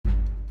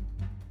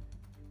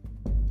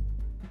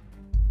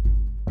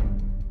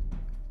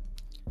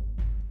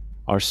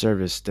Our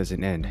service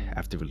doesn't end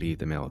after we leave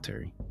the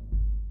military.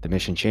 The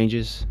mission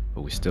changes,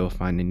 but we still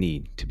find the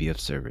need to be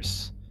of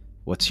service.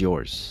 What's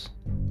yours?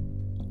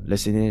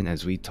 Listen in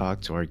as we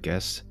talk to our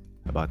guests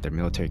about their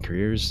military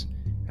careers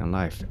and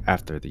life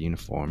after the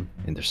uniform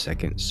in their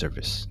second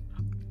service.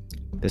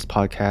 This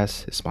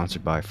podcast is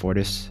sponsored by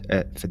Fortis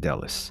et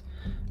Fidelis,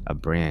 a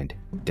brand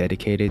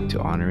dedicated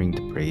to honoring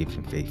the brave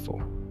and faithful.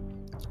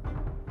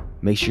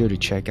 Make sure to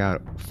check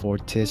out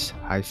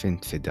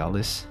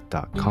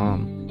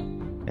fortis-fidelis.com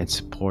and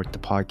support the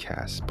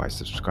podcast by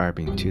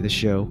subscribing to the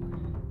show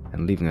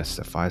and leaving us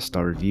a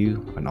 5-star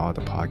review on all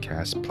the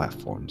podcast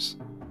platforms.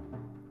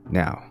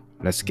 Now,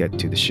 let's get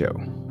to the show.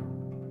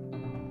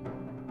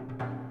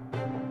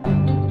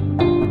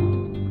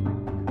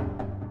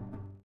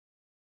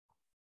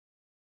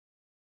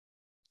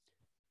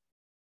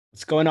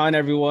 What's going on,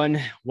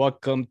 everyone?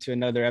 Welcome to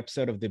another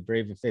episode of the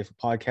Brave and Faithful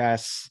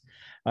podcast.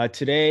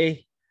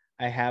 Today,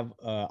 I have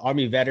an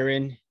Army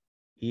veteran.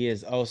 He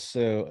is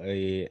also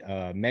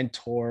a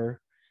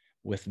mentor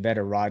with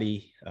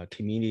Veterati, a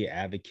community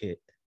advocate,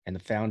 and the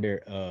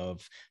founder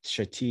of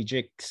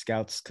Strategic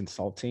Scouts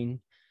Consulting,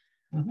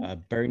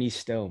 Bernie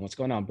Stone. What's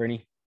going on,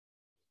 Bernie?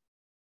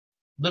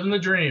 Living the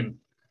dream.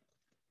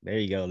 There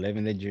you go,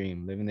 living the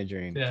dream.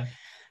 Yeah,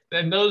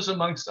 and those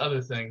amongst other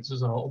things,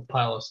 there's a whole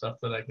pile of stuff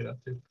that I get up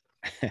to.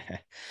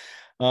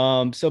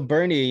 So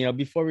Bernie,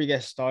 before we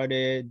get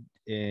started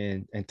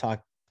and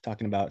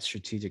talking about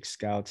Strategic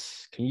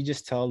Scouts, can you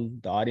just tell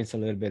the audience a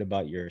little bit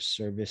about your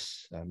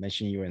service?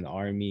 Mentioned you were in the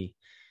Army.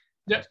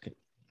 Yeah,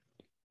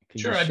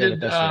 sure. I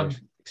did.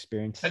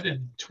 Experience. I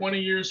did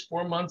 20 years,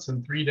 4 months,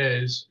 and 3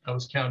 days. I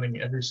was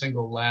counting every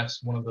single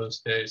last one of those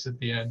days at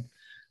the end.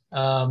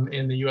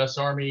 In the U.S.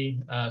 Army,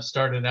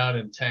 started out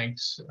in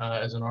tanks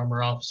as an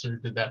armor officer.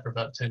 Did that for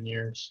about 10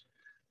 years.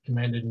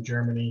 Commanded in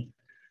Germany.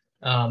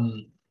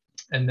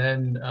 And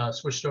then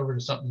switched over to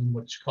something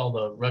which is called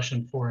a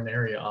Russian Foreign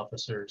Area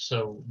Officer.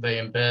 So they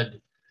embed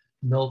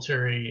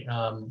military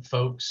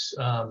folks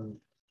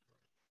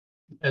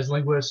as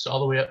linguists all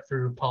the way up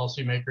through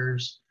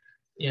policymakers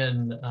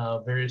in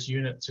various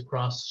units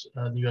across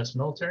the U.S.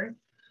 military.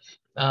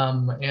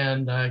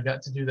 And I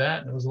got to do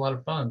that, and it was a lot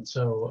of fun.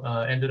 So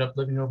ended up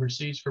living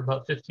overseas for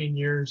about 15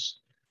 years,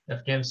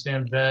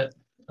 Afghanistan vet.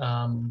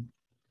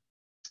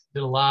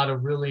 Did a lot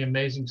of really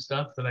amazing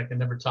stuff that I can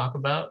never talk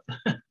about.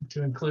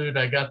 To include,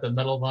 I got the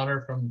Medal of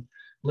Honor from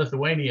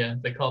Lithuania.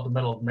 They call it the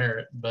Medal of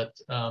Merit, but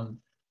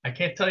I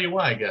can't tell you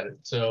why I got it.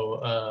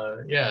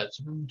 So yeah,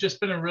 it's just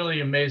been a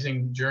really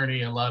amazing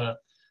journey, a lot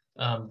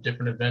of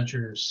different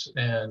adventures,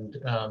 and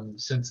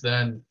since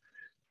then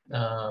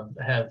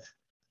have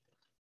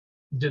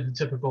did the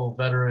typical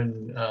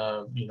veteran,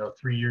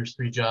 3 years,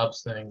 3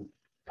 jobs thing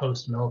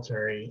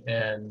post-military,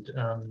 and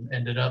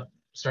ended up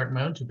starting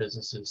my own 2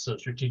 businesses. So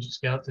Strategic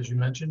Scouts, as you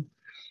mentioned,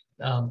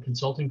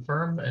 consulting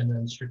firm, and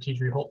then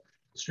Strategic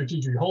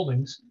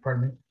Holdings,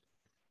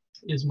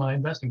 is my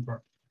investing firm.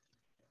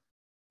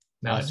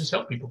 Now I just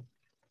help people.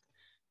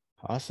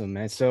 Awesome,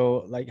 man.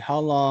 So how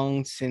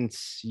long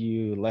since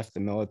you left the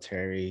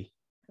military?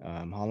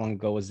 How long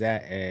ago was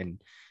that? And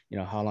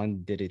how long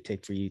did it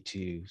take for you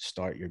to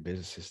start your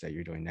businesses that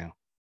you're doing now?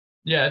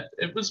 Yeah,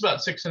 it was about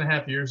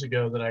 6.5 years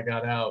ago that I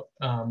got out,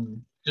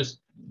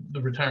 just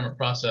the retirement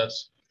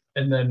process.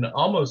 And then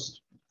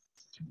almost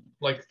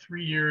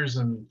 3 years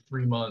and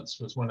 3 months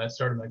was when I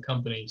started my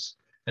companies.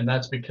 And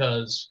that's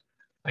because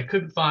I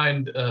couldn't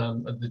find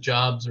the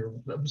jobs, or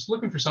I was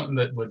looking for something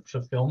that would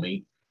fulfill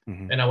me.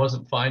 Mm-hmm. And I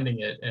wasn't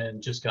finding it,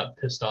 and just got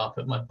pissed off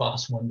at my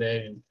boss one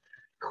day and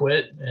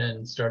quit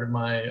and started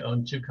my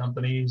own 2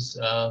 companies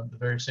the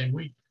very same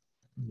week.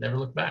 Never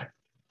looked back.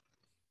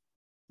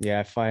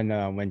 Yeah, I find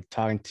when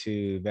talking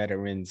to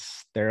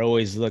veterans, they're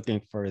always looking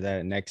for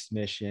that next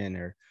mission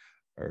or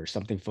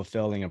something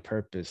fulfilling a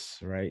purpose,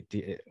 right?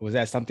 Was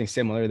that something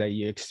similar that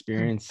you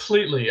experienced?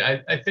 Completely.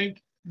 I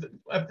think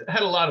I've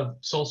had a lot of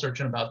soul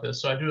searching about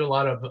this. So I do a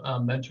lot of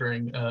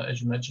mentoring,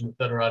 as you mentioned, with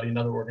Veterati and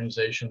other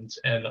organizations,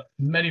 and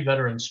many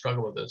veterans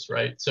struggle with this,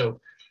 right?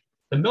 So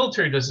the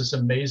military does this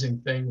amazing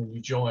thing when you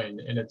join,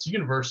 and it's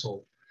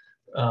universal.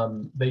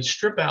 They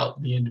strip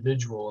out the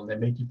individual and they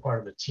make you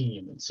part of a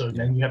team. And so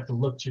then you have to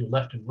look to your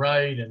left and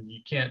right, and you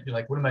can't be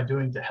like, what am I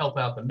doing to help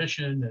out the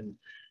mission?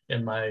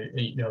 And my,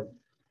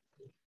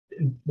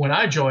 when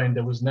I joined,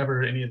 there was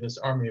never any of this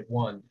Army of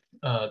One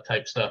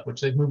type stuff, which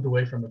they've moved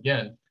away from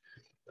again.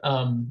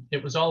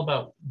 It was all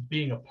about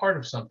being a part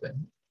of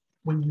something.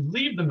 When you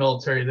leave the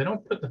military, they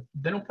don't put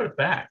it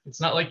back. It's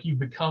not like you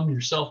become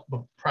yourself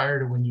prior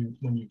to when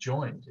you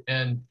joined.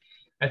 And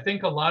I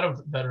think a lot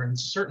of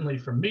veterans, certainly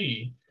for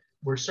me,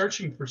 we're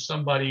searching for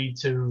somebody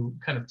to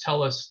kind of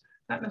tell us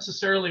not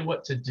necessarily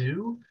what to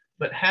do,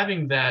 but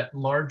having that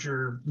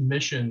larger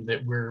mission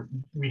that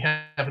we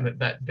have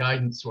that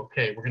guidance.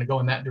 Okay, we're going to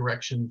go in that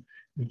direction.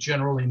 We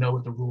generally know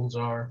what the rules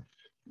are.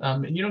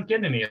 And you don't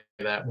get any of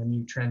that when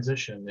you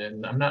transition.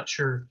 And I'm not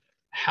sure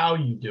how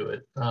you do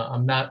it.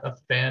 I'm not a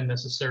fan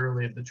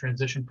necessarily of the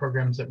transition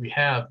programs that we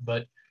have,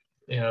 but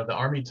The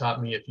Army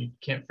taught me if you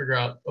can't figure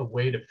out a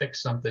way to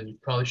fix something, you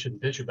probably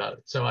shouldn't bitch about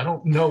it. So I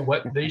don't know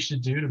what they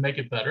should do to make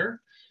it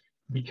better,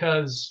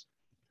 because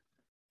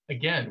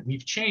again,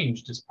 we've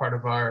changed as part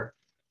of our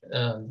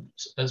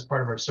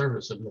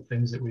service and the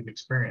things that we've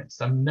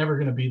experienced. I'm never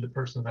going to be the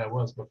person that I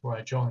was before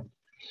I joined.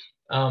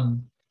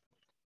 Um,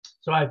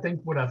 so I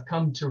think what I've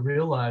come to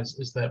realize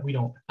is that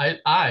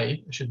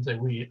I shouldn't say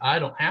we, I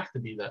don't have to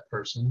be that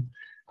person.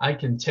 I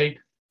can take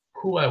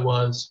who I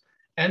was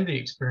and the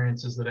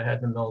experiences that I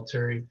had in the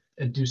military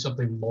and do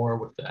something more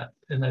with that.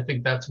 And I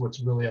think that's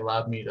what's really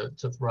allowed me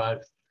to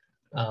thrive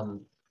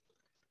um,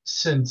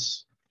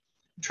 since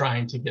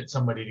trying to get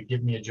somebody to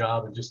give me a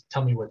job and just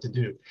tell me what to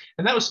do.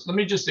 And that was, let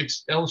me just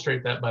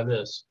illustrate that by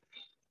this.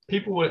 I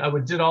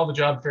did all the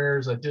job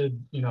fairs. I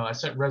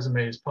sent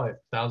resumes, probably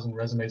 1,000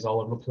 resumes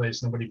all over the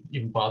place. Nobody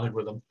even bothered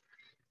with them.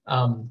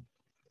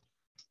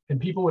 And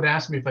people would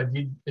ask me if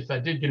I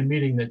did get a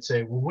meeting, they'd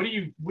say, well, what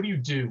do you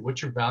do?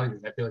 What's your value?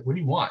 And I'd be like, what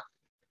do you want?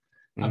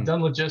 I've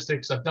done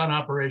logistics. I've done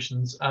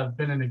operations. I've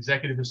been an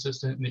executive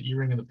assistant in the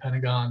E-ring of the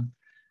Pentagon,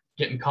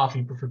 getting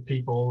coffee for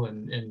people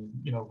and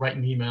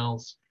writing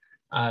emails.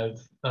 I've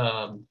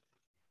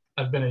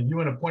been a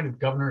UN appointed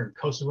governor in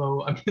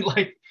Kosovo. I mean,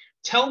 like,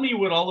 tell me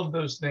what all of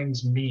those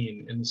things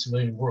mean in the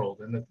civilian world,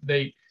 and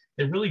they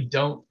really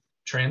don't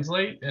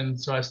translate. And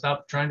so I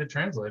stopped trying to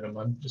translate them.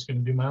 I'm just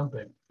going to do my own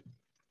thing.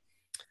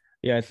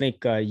 Yeah, I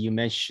think you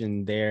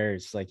mentioned there,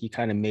 it's like you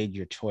kind of made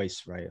your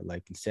choice, right?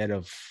 Like instead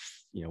of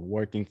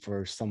working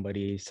for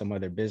somebody, some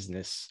other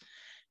business,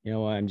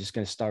 I'm just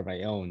going to start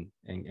my own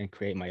and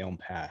create my own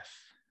path,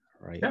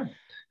 right? Yeah.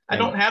 I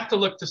don't have to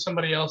look to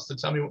somebody else to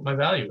tell me what my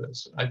value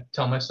is. I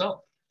tell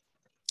myself.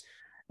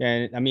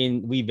 Yeah, I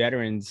mean, we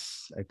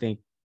veterans, I think,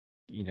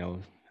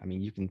 I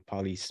mean, you can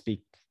probably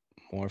speak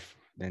more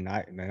than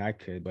I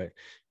could, but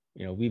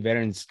we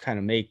veterans kind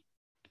of make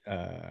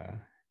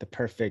the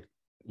perfect,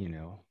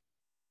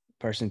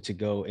 person to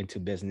go into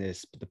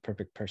business, the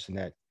perfect person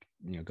that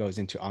goes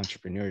into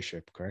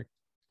entrepreneurship, correct?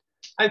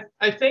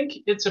 I think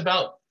it's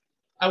about,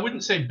 I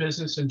wouldn't say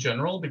business in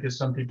general, because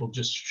some people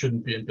just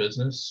shouldn't be in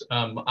business.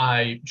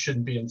 I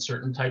shouldn't be in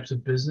certain types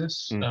of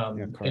business.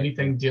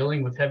 Anything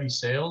dealing with heavy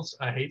sales,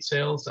 I hate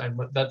sales.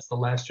 That's the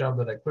last job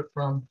that I quit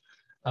from.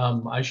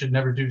 I should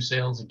never do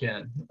sales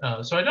again.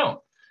 So I don't.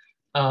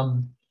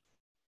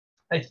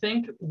 I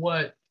think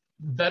what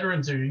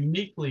veterans are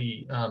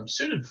uniquely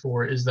suited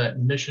for is that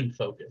mission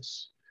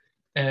focus.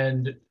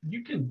 And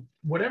you can,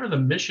 whatever the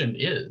mission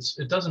is,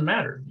 it doesn't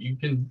matter. You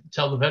can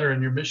tell the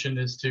veteran your mission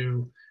is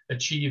to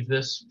achieve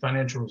this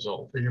financial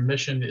result, or your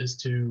mission is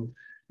to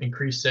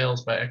increase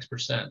sales by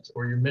X%,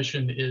 or your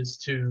mission is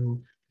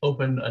to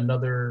open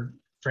another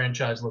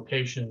franchise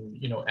location,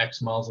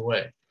 X miles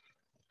away.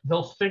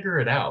 They'll figure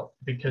it out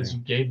because you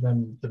gave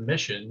them the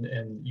mission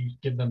and you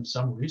give them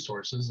some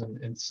resources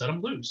and set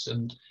them loose.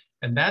 And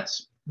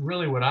that's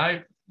really what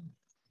I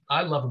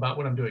love about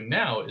what I'm doing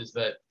now, is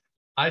that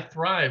I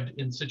thrived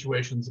in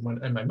situations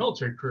in my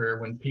military career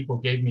when people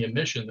gave me a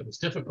mission that was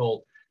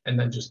difficult and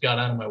then just got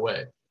out of my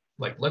way.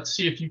 Like, let's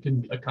see if you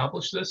can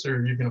accomplish this,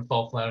 or you're going to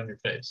fall flat on your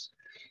face.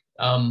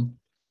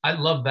 I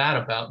love that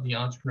about the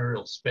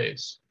entrepreneurial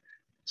space.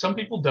 Some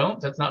people don't,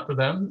 that's not for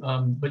them,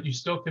 but you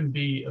still can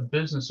be a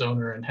business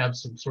owner and have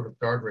some sort of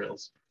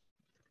guardrails.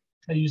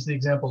 I use the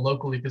example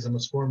locally because I'm a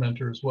SCORE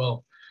mentor as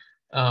well.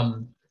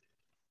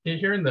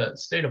 Here in the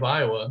state of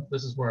Iowa,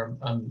 this is where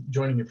I'm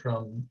joining you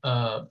from,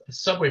 a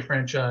Subway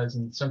franchise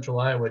in central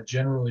Iowa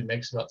generally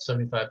makes about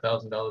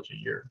 $75,000 a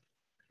year.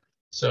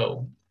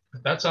 So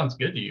if that sounds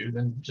good to you,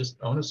 then just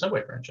own a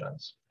Subway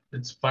franchise.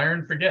 It's fire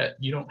and forget.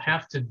 You don't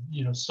have to,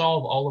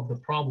 solve all of the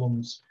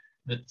problems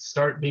that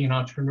start being an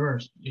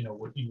entrepreneur.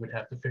 What you would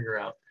have to figure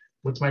out.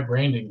 What's my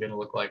branding going to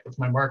look like? What's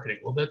my marketing?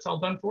 Well, that's all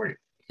done for you.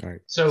 All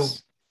right. So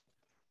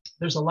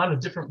there's a lot of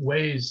different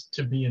ways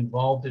to be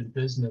involved in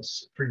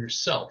business for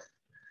yourself.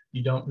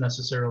 You don't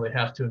necessarily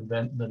have to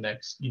invent the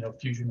next,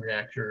 fusion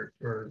reactor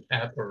or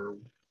app or,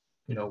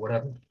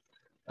 whatever.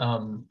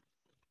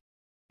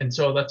 And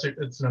so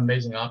it's an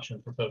amazing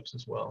option for folks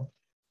as well.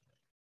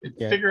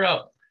 Figure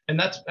out, and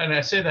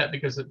I say that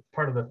because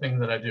part of the thing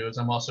that I do is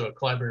I'm also a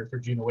collaborator for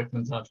Gino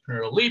Wickman's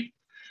Entrepreneurial Leap.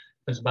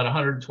 There's about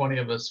 120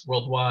 of us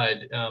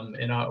worldwide,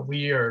 and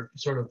we are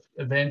sort of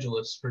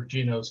evangelists for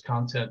Gino's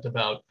content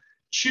about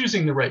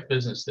choosing the right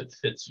business that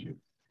fits you.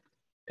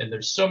 And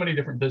there's so many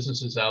different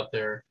businesses out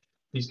there.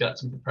 He's got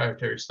some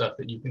proprietary stuff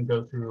that you can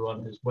go through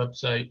on his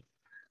website,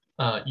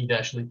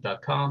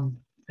 e-leap.com,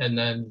 and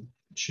then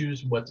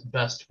choose what's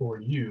best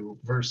for you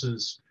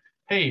versus,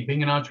 hey,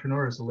 being an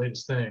entrepreneur is the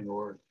latest thing,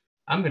 or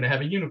I'm going to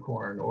have a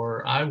unicorn,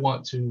 or I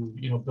want to,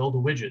 build a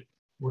widget.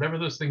 Whatever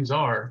those things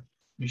are,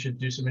 you should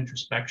do some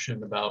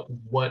introspection about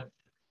what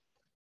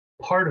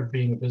part of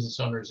being a business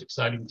owner is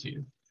exciting to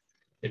you.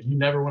 If you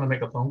never want to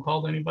make a phone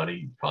call to anybody,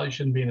 you probably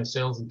shouldn't be in a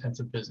sales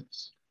intensive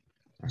business.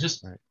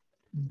 Just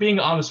being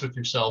honest with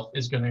yourself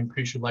is going to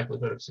increase your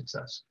likelihood of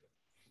success.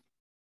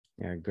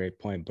 Yeah, great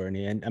point,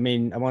 Bernie. And I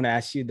mean, I want to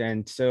ask you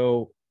then,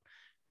 so,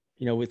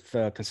 with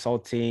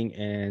consulting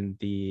and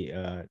the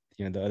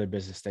the other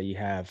business that you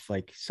have.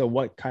 Like, so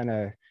what kind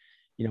of,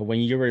 when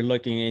you were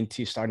looking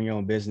into starting your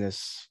own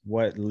business,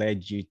 what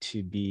led you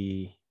to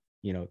be,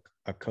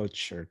 a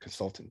coach or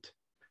consultant?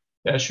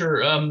 Yeah,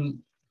 sure.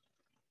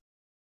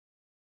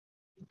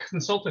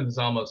 Consultant is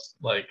almost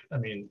like, I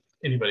mean,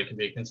 anybody can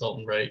be a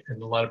consultant, right?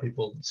 And a lot of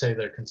people say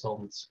they're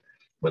consultants.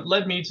 What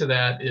led me to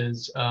that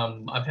is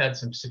I've had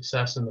some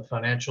success in the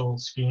financial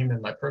scheme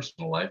in my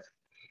personal life.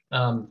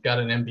 Got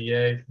an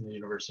MBA from the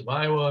University of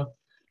Iowa.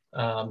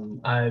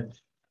 I've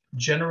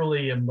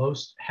generally am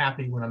most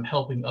happy when I'm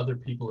helping other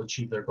people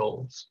achieve their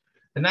goals.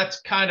 And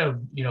that's kind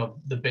of,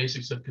 the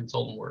basics of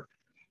consultant work.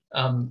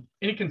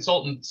 Any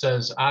consultant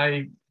says,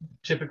 I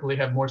typically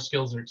have more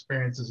skills and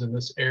experiences in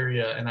this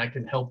area, and I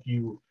can help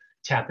you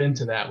tap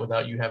into that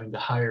without you having to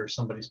hire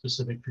somebody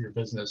specific for your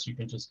business. You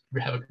can just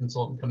have a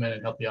consultant come in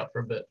and help you out for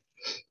a bit,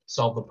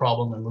 solve the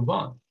problem, and move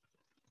on.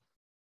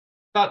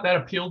 Thought that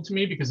appealed to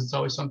me because it's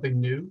always something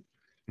new.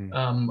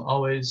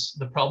 Always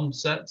the problem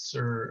sets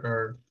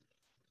or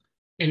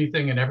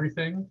anything and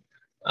everything.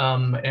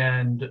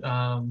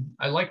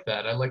 I like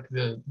that. I like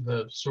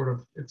the sort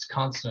of, it's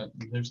constant.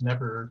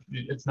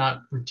 It's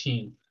not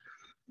routine.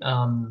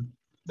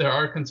 There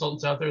are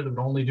consultants out there that would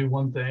only do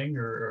one thing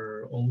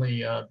or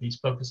only be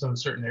focused on a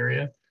certain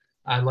area.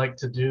 I like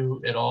to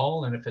do it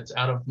all. And if it's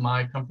out of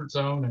my comfort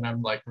zone and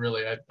I'm like,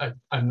 really,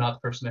 I'm not the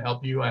person to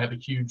help you, I have a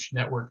huge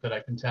network that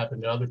I can tap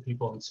into other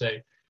people and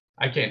say,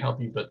 I can't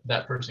help you, but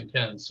that person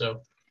can.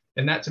 So,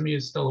 and that to me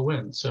is still a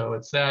win. So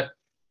it's that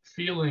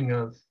feeling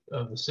of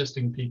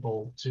assisting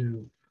people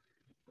to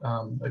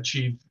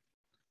achieve,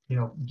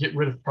 get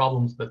rid of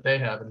problems that they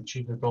have and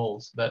achieve their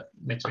goals. That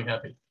makes me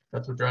happy.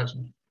 That's what drives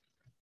me.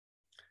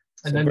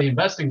 And then the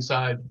investing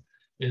side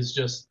is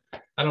just,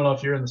 I don't know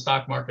if you're in the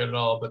stock market at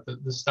all, but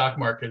the stock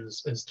market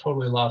has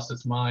totally lost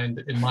its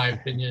mind, in my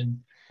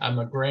opinion. I'm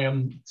a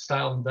Graham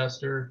style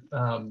investor,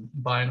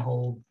 buy and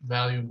hold,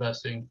 value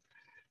investing.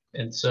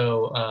 And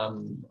so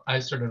I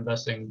started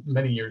investing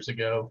many years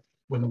ago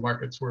when the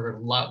markets were a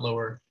lot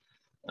lower.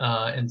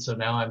 And so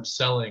now I'm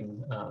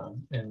selling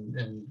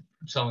and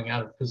selling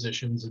out of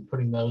positions and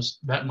putting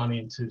that money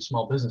into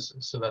small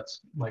businesses. So that's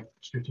like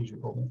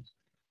strategic holdings.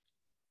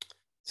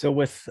 So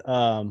with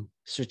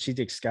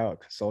Strategic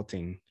Scout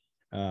Consulting,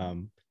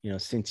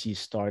 since you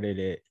started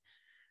it,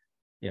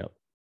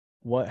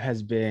 what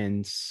has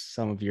been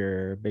some of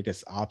your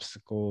biggest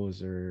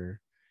obstacles or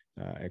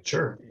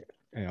sure,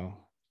 the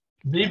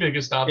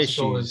biggest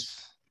obstacle issues?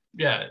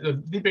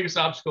 the biggest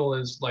obstacle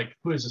is like,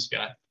 who is this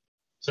guy?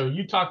 So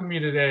you talking to me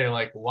today,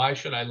 like, why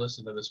should I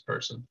listen to this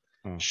person?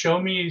 Show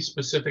me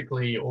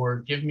specifically, or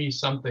give me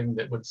something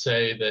that would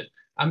say that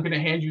I'm going to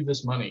hand you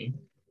this money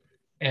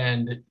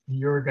and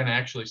you're going to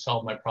actually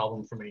solve my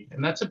problem for me.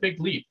 And that's a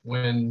big leap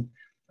when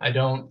I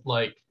don't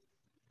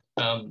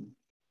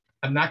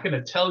I'm not going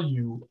to tell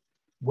you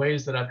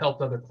ways that I've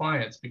helped other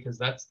clients because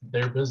that's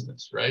their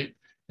business, right?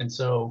 And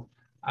so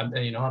I'm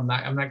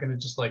not going to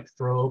just like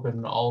throw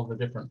open all of the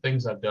different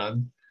things I've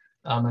done.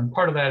 And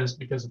part of that is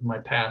because of my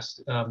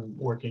past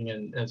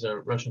working as a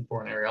Russian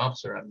Foreign Area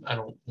Officer. I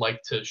don't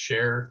like to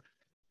share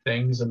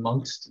things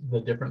amongst the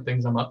different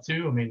things I'm up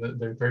to. I mean,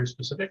 they're very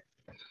specific.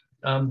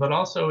 But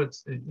also it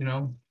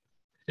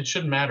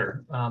shouldn't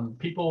matter.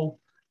 People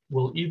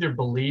will either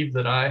believe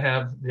that I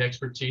have the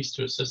expertise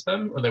to assist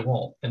them or they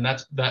won't. And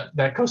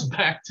that goes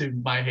back to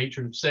my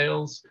hatred of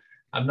sales.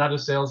 I'm not a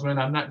salesman.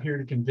 I'm not here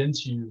to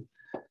convince you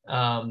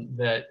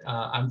that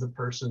I'm the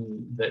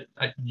person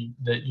that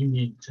you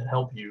need to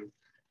help you.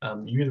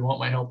 You either want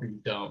my help or you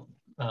don't,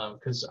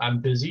 because I'm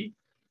busy.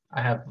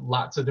 I have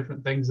lots of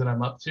different things that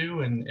I'm up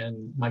to,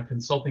 and my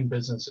consulting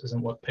business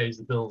isn't what pays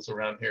the bills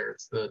around here.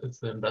 It's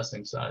the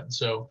investing side.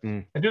 So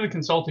I do the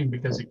consulting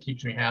because it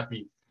keeps me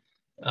happy,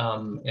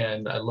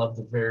 and I love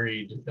the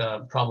varied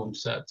problem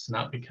sets,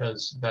 not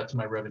because that's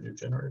my revenue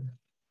generator.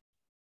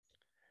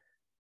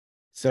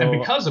 So, and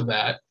because of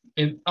that,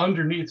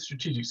 underneath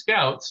Strategic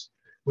Scouts,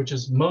 which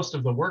is most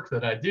of the work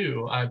that I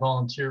do, I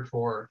volunteer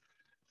for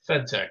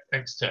FedTech,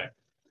 XTech,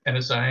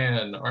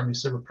 NSIN, Army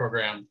Cyber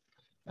Program,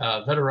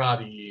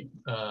 Veterati,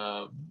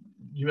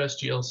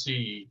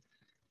 USGLC,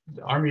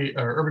 Army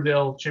or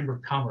Urbandale Chamber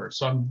of Commerce.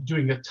 So I'm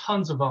doing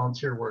tons of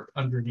volunteer work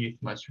underneath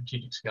my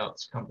Strategic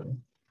Scouts company.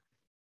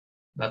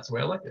 That's the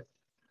way I like it.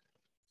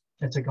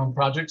 I take on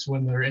projects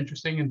when they're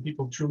interesting and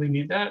people truly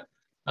need that.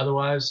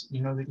 Otherwise, they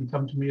can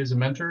come to me as a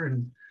mentor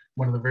and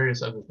one of the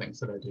various other things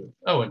that I do.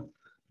 Oh, and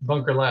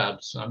Bunker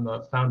Labs. I'm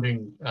the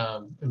founding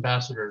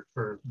ambassador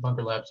for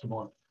Bunker Labs Des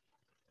Moines.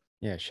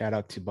 Yeah, shout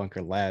out to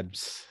Bunker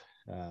Labs.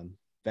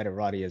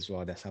 Veterati as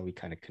well. That's how we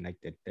kind of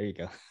connected. There you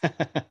go.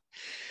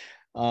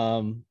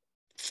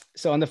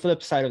 So on the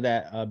flip side of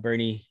that,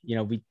 Bernie,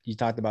 you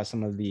talked about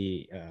some of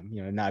the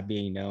not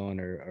being known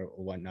or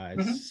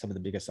whatnot, some of the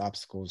biggest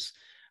obstacles.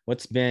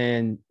 What's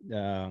been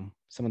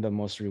some of the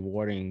most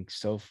rewarding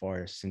so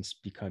far since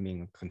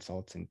becoming a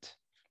consultant?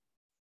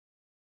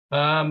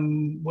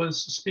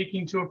 Was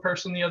speaking to a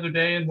person the other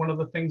day, and one of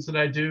the things that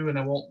I do, and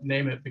I won't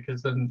name it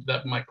because then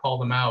that might call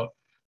them out,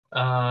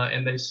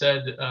 And they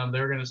said they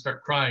were going to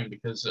start crying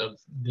because of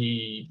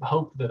the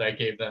hope that I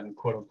gave them,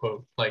 quote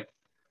unquote. Like,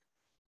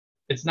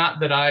 it's not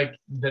that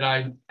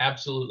I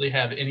absolutely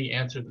have any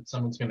answer that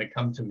someone's going to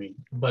come to me,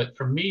 but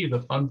for me,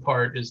 the fun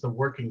part is the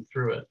working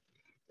through it.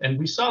 And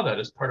we saw that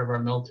as part of our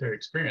military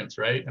experience,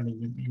 right? I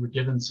mean, you were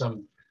given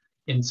some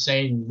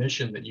insane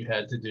mission that you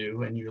had to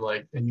do, and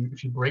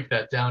if you break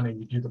that down and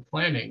you do the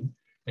planning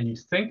and you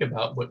think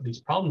about what these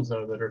problems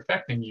are that are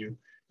affecting you,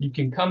 you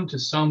can come to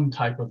some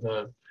type of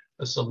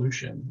a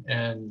solution.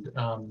 And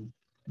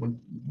when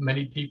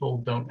many people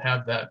don't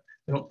have that,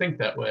 they don't think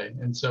that way.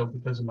 And so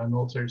because of my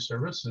military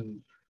service and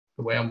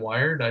the way I'm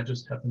wired, I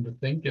just happen to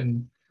think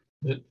in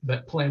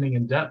that planning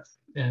in depth,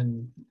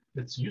 and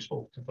it's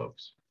useful to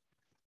folks.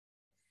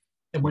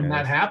 And when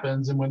that Yes.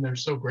 happens, and when they're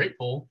so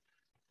grateful,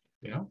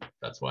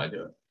 that's why I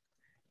do it.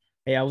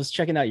 Hey, I was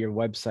checking out your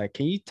website.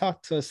 Can you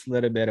talk to us a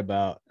little bit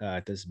about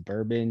this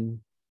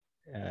bourbon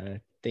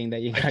thing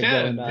that you got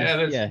going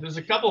on? Yeah, there's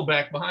a couple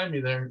back behind me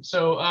there.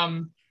 So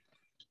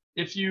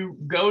if you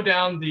go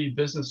down the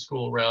business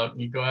school route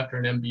and you go after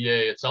an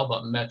MBA, it's all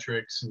about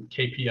metrics and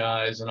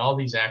KPIs and all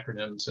these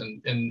acronyms.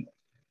 And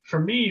for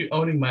me,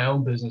 owning my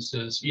own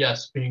businesses,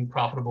 yes, being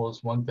profitable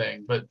is one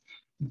thing, but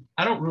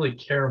I don't really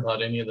care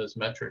about any of those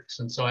metrics.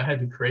 And so I had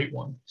to create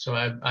one. So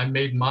I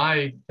made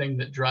my thing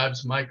that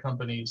drives my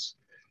companies.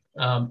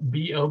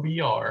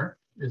 BOBR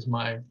is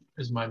my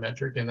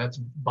metric, and that's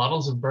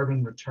bottles of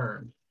bourbon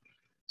returned.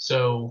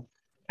 So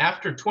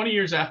after 20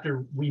 years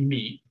after we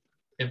meet,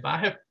 if I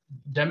have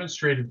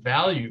demonstrated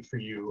value for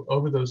you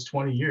over those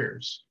 20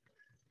 years,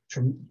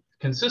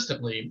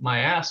 consistently, my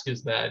ask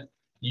is that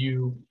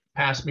you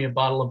pass me a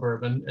bottle of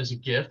bourbon as a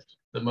gift,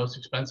 the most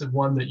expensive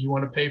one that you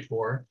want to pay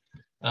for,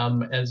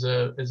 as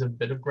a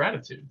bit of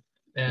gratitude.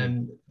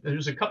 And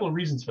there's a couple of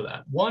reasons for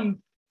that.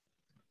 One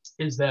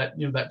is that,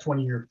 that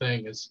 20-year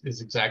thing is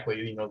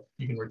exactly,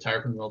 you can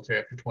retire from the military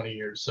after 20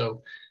 years.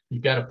 So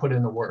you've got to put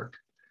in the work.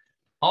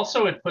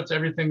 Also, it puts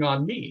everything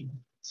on me.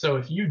 So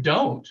if you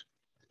don't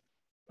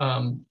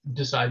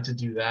decide to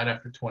do that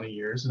after 20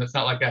 years, and it's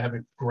not like I have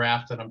a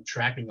graph that I'm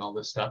tracking all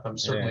this stuff, I'm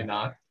certainly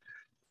not.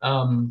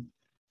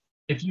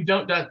 If you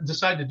don't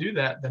decide to do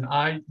that, then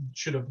I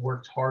should have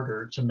worked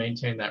harder to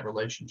maintain that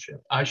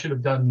relationship. I should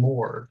have done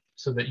more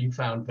so that you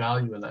found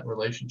value in that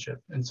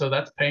relationship. And so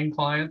that's paying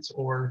clients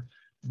or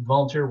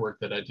volunteer work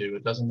that I do.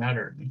 It doesn't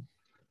matter to me.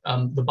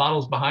 The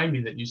bottles behind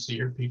me that you see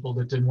are people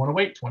that didn't want to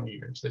wait 20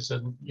 years. They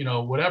said,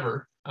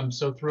 whatever, I'm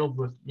so thrilled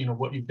with,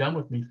 what you've done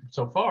with me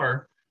so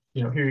far,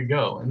 here you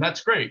go. And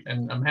that's great.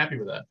 And I'm happy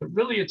with that. But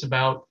really it's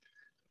about,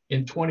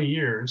 in 20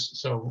 years,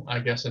 so I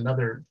guess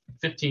another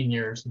 15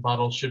 years, the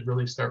bottles should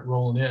really start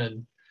rolling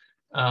in.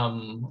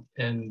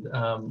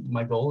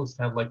 My goal is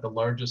to have like the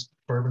largest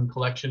bourbon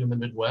collection in the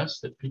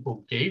Midwest that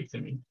people gave to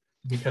me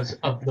because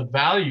of the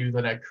value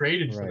that I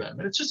created for them.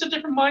 And it's just a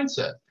different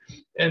mindset.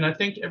 And I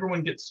think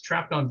everyone gets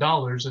trapped on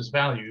dollars as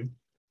value.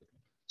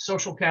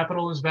 Social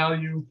capital is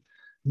value.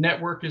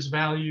 Network is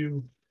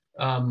value.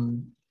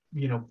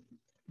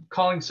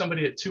 Calling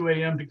somebody at 2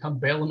 a.m. to come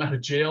bail them out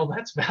of jail,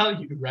 that's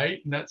value, right?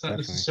 And that's not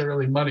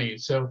necessarily money.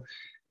 So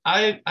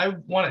I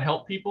want to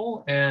help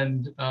people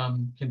and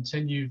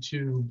continue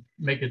to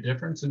make a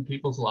difference in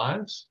people's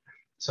lives.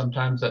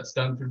 Sometimes that's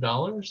done through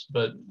dollars,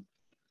 but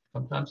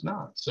sometimes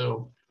not.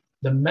 So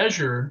the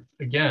measure,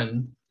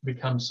 again,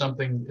 becomes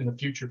something in the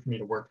future for me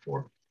to work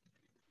for.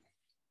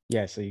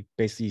 Yeah, so you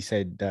basically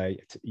said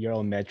your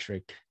own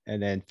metric,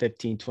 and then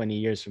 15, 20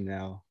 years from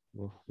now,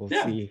 we'll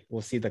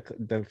see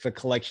the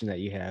collection that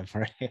you have,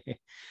 right?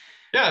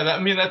 Yeah,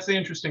 that's the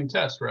interesting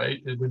test,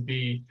 right? It would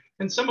be,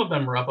 and some of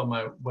them are up on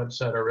my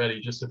website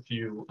already, just a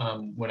few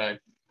when I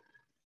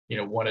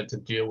wanted to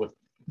deal with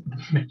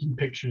making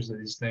pictures of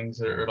these things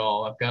at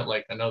all. I've got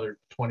like another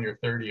 20 or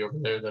 30 over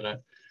there that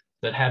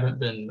haven't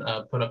been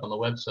put up on the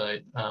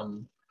website.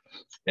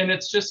 And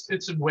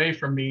it's a way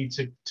for me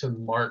to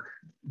mark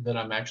that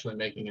I'm actually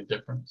making a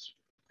difference,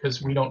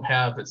 because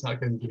it's not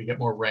going to get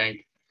more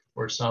rank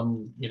or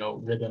some,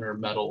 ribbon or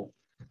medal,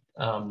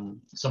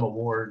 some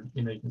award.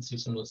 You can see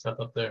some of the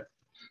stuff up there.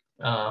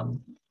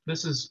 I'm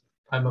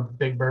a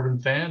big bourbon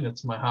fan.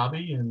 It's my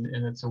hobby, and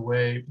it's a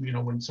way,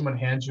 when someone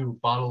hands you a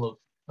bottle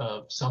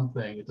of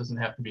something, it doesn't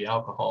have to be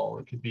alcohol.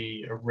 It could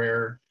be a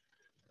rare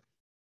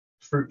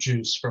fruit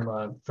juice from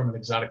an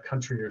exotic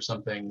country or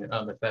something,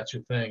 if that's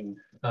your thing.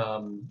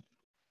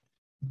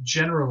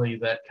 Generally,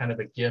 that kind of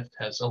a gift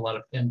has a lot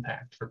of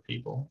impact for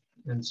people,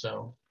 and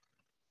so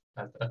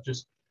I've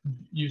just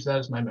used that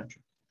as my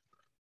metric.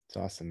 It's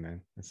awesome,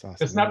 man. It's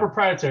awesome. It's not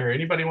proprietary.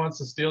 Anybody wants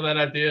to steal that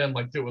idea and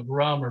like do it with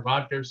rum or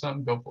vodka or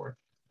something, go for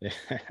it.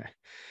 Yeah.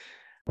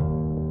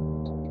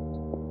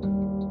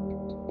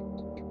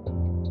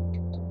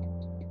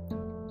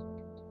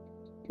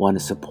 Want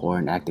to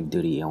support an active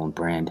duty owned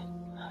brand?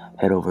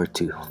 Head over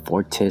to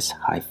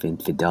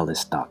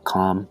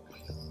fortis-fidelis.com.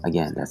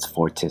 Again, that's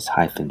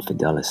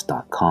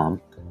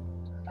fortis-fidelis.com,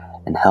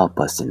 and help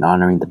us in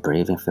honoring the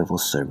brave and faithful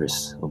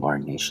service of our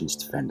nation's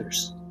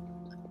defenders.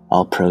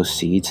 All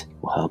proceeds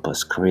will help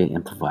us create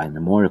and provide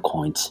memorial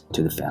coins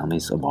to the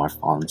families of our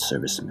fallen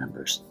service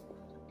members.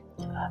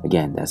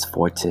 Again, that's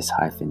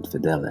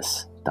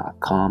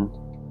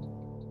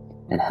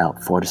fortis-fidelis.com, and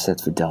help Fortis et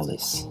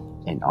Fidelis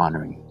in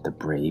honoring the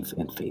brave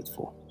and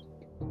faithful.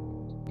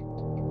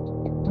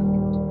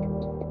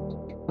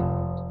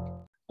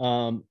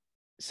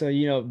 So,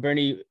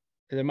 Bernie,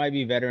 there might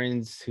be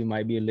veterans who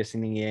might be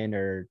listening in,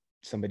 or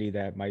somebody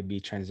that might be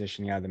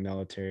transitioning out of the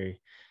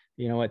military.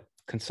 You know what?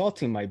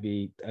 Consulting might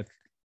be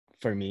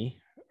for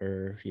me,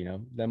 or,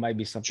 that might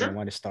be something I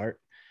want to start.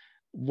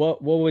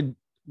 What would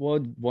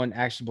one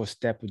actionable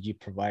step would you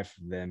provide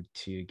for them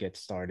to get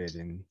started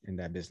in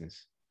that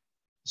business?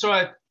 So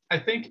I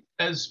think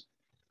as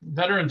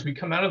veterans, we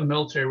come out of the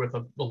military with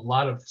a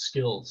lot of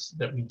skills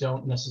that we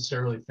don't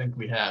necessarily think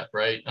we have,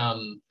 right?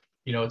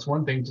 It's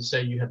one thing to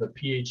say you have a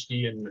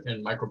PhD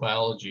in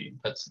microbiology.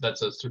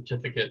 That's a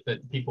certificate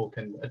that people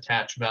can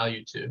attach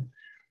value to.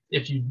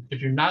 If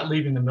you're not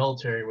leaving the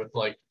military with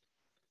like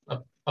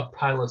a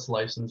pilot's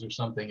license or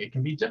something, it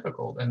can be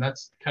difficult, and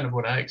that's kind of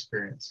what I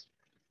experienced.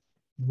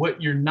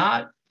 What you're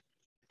not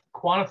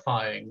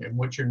quantifying and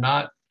what you're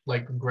not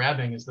like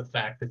grabbing is the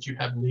fact that you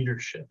have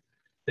leadership,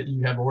 that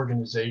you have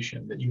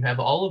organization, that you have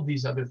all of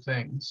these other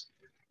things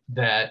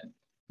that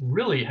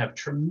really have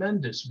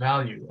tremendous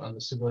value on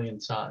the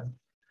civilian side.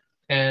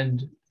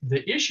 And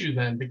the issue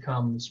then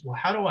becomes, well,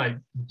 how do I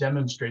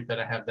demonstrate that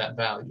I have that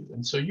value?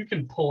 And so you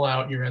can pull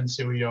out your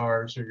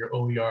NCOERs or your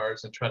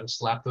OERs and try to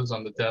slap those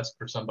on the desk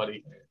for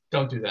somebody.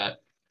 Don't do that.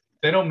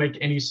 They don't make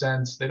any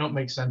sense. They don't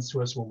make sense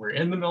to us when we're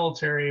in the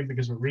military,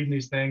 because we're reading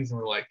these things and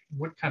we're like,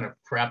 what kind of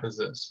crap is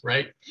this,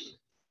 right?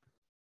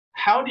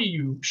 How do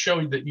you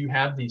show that you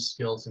have these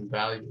skills and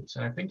values?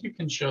 And I think you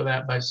can show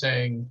that by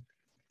saying,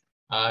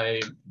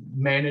 I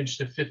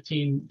managed a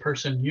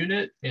 15-person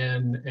unit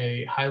in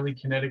a highly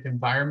kinetic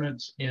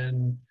environment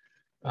in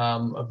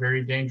a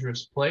very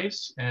dangerous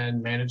place,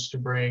 and managed to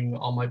bring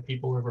all my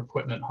people of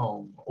equipment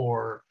home.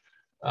 Or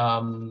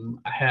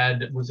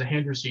was a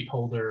hand receipt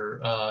holder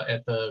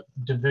at the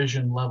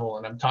division level,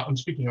 and I'm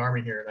speaking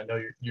Army here, and I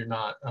know you're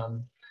not.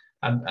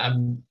 I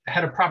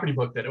had a property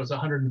book that it was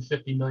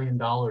 $150 million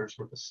worth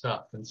of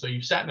stuff, and so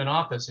you sat in an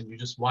office and you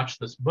just watched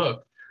this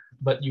book,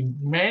 but you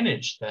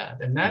managed that,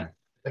 and that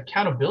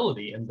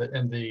accountability and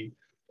the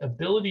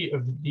ability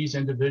of these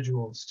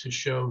individuals to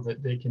show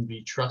that they can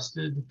be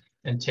trusted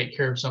and take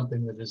care of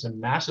something that is a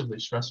massively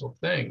stressful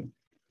thing,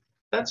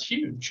 that's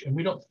huge, and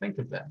we don't think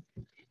of that.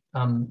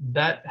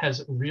 That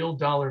has real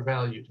dollar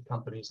value to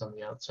companies on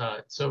the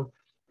outside. So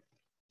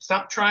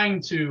stop trying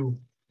to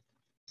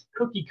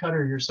cookie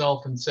cutter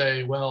yourself and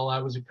say, well, I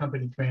was a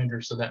company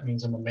commander, so that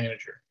means I'm a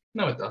manager.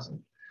 No, it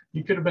doesn't.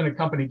 You could have been a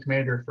company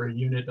commander for a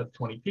unit of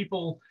 20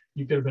 people.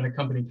 You could have been a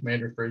company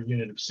commander for a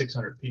unit of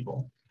 600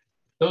 people.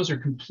 Those are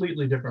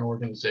completely different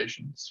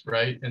organizations,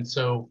 right? And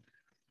so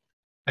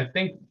I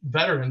think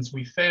veterans,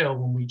 we fail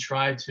when we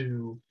try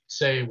to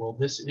say, well,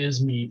 this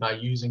is me, by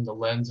using the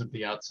lens of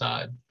the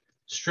outside.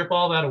 Strip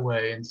all that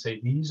away and say,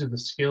 these are the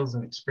skills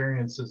and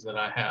experiences that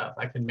I have.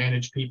 I can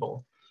manage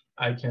people.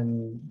 I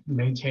can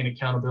maintain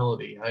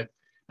accountability.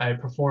 I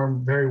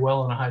perform very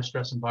well in a high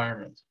stress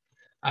environment.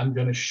 I'm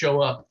going to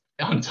show up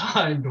on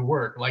time to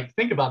work. Like,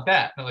 think about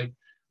that. Like,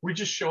 we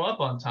just show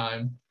up on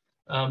time.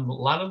 A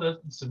lot of the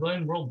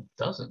civilian world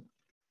doesn't,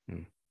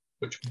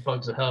 which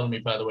bugs the hell out of me,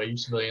 by the way, you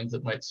civilians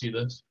that might see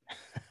this.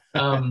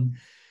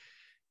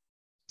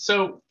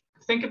 So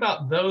think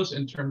about those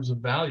in terms of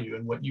value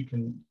and what you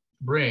can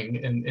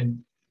bring. And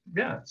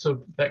yeah,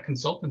 so that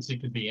consultancy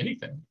could be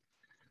anything.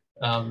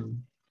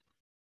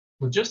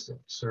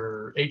 Logistics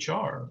or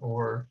HR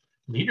or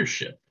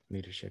leadership.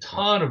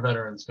 Ton of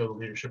veterans go the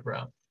leadership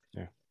route.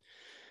 Yeah.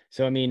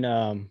 So, I mean,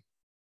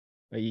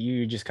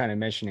 you just kind of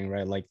mentioning,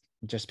 right? Like,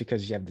 just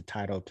because you have the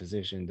title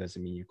position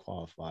doesn't mean you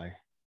qualify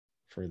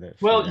for the.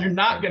 Well, you're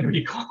not going to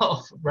be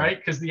qualified, right?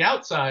 Because the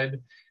outside,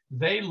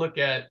 they look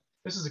at,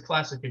 this is a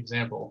classic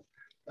example.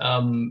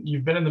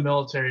 You've been in the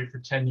military for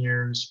 10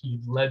 years.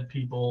 You've led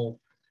people.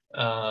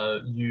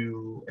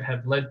 You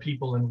have led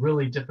people in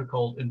really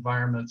difficult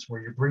environments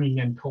where you're bringing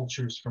in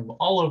cultures from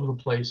all over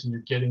the place, and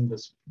you're getting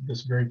this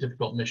very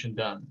difficult mission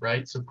done,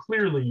 right? So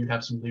clearly you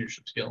have some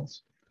leadership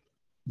skills.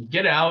 You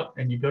get out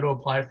and you go to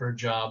apply for a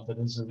job that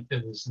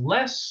is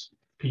less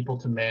people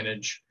to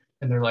manage,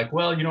 and they're like,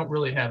 well, you don't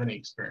really have any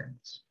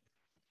experience.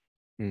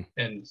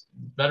 And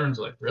veterans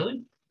are like,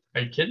 really?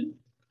 Are you kidding?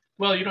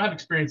 Well, you don't have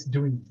experience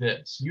doing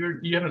this. You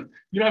don't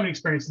have any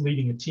experience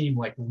leading a team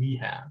like we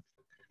have.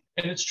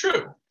 And it's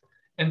true.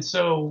 And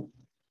so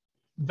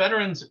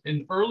veterans,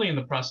 early in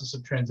the process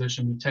of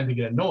transition, we tend to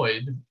get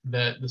annoyed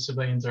that the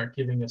civilians aren't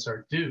giving us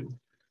our due.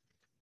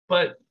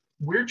 But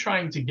we're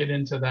trying to get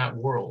into that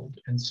world.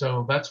 And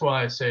so that's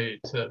why I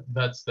say to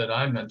vets that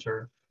I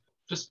mentor,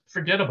 just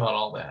forget about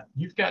all that.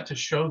 You've got to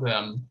show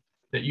them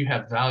that you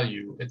have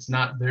value. It's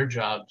not their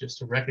job just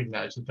to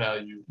recognize the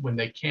value when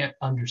they can't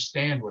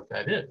understand what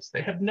that is.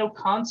 They have no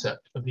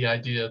concept of the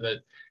idea that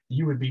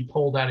you would be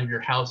pulled out of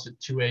your house at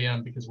 2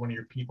 a.m. because one of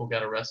your people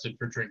got arrested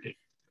for drinking,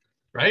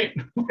 right?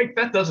 Like,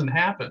 that doesn't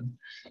happen.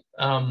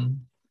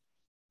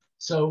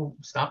 So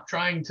stop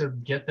trying to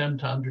get them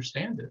to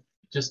understand it.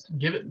 Just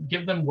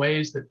give them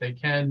ways that they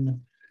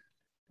can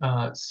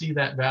see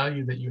that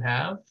value that you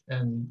have,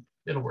 and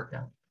it'll work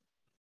out.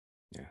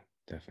 Yeah,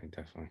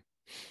 definitely.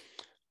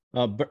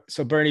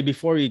 So Bernie,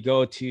 before we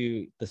go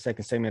to the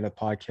second segment of the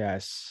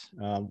podcast,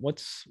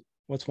 what's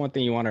one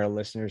thing you want our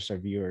listeners or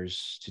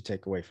viewers to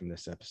take away from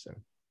this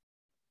episode?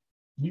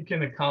 You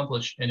can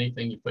accomplish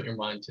anything you put your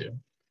mind to.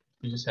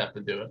 You just have to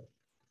do it.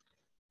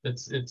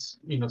 It's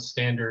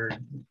standard.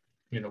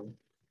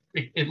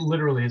 It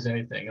literally is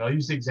anything. I'll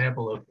use the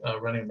example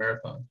of running a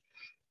marathon.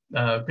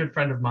 A good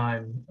friend of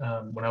mine,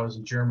 when I was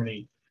in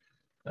Germany,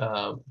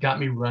 got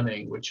me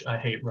running, which I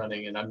hate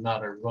running, and I'm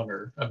not a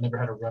runner. I've never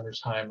had a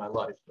runner's high in my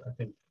life. I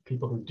think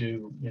people who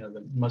do, there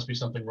must be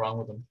something wrong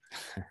with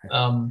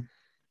them.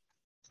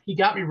 He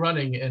got me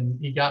running, and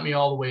he got me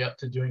all the way up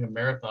to doing a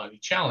marathon. He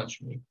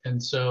challenged me.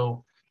 And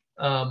so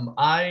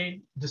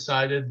I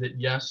decided that,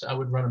 yes, I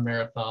would run a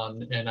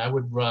marathon, and I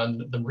would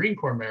run the Marine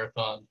Corps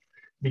Marathon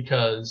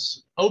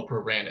because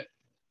Oprah ran it.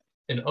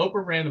 And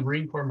Oprah ran the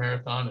Marine Corps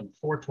Marathon in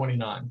 4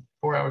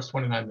 hours,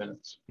 29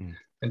 minutes. Mm.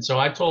 And so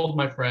I told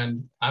my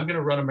friend, I'm going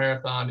to run a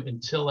marathon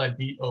until I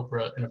beat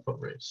Oprah in a foot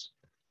race.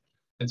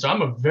 And so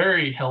I'm a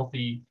very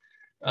healthy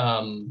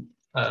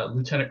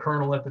lieutenant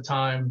colonel at the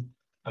time.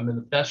 I'm in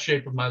the best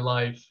shape of my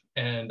life.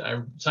 And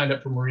I signed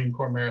up for Marine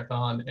Corps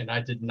Marathon, and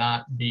I did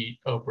not beat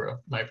Oprah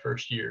my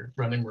first year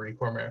running Marine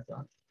Corps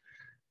Marathon.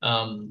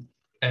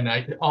 And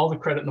I all the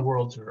credit in the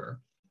world to her.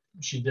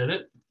 She did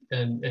it,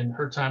 and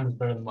her time was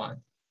better than mine.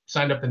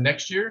 Signed up the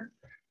next year,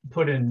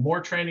 put in more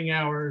training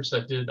hours.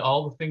 I did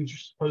all the things you're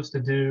supposed to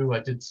do. I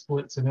did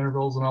splits and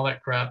intervals and all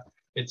that crap.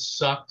 It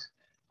sucked.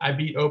 I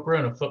beat Oprah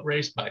in a foot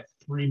race by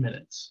 3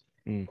 minutes.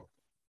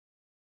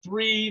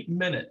 3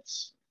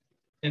 minutes.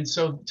 And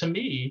so to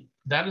me,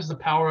 that is the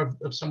power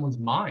of someone's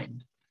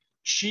mind.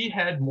 She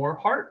had more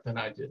heart than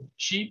I did.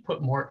 She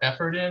put more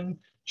effort in.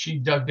 She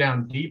dug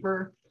down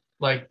deeper.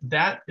 Like,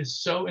 that is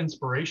so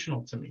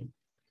inspirational to me.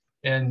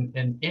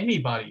 And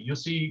anybody, you'll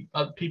see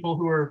people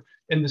who are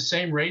in the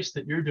same race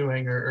that you're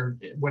doing, or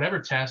whatever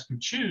task you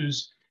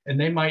choose, and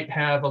they might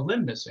have a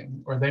limb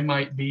missing, or they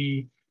might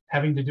be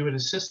having to do it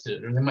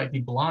assisted, or they might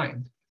be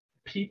blind.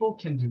 People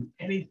can do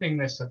anything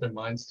they set their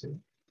minds to. I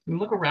mean,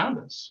 look around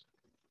us.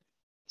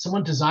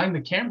 Someone designed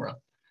the camera.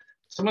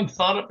 Someone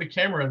thought up the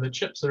camera and the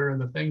chips that are in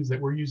the things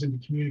that we're using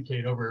to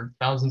communicate over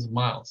thousands of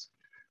miles.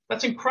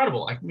 That's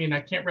incredible. I mean,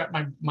 I can't wrap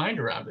my mind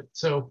around it.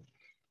 So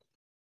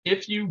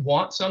if you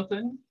want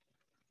something,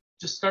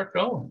 just start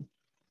going.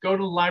 Go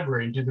to the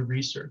library and do the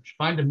research.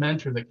 Find a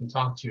mentor that can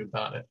talk to you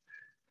about it.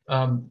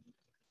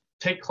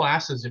 Take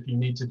classes if you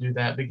need to do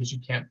that because you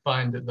can't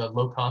find the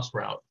low-cost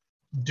route.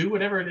 Do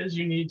whatever it is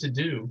you need to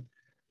do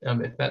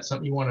if that's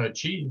something you want to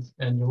achieve.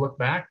 And you look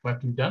back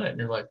after you've done it and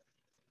you're like,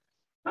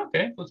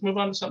 okay, let's move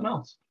on to something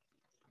else.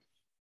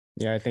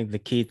 Yeah, I think the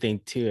key thing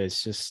too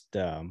is just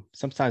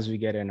sometimes we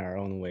get in our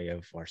own way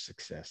of our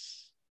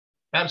success.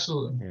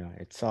 Absolutely.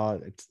 It's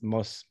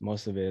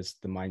most of it is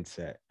the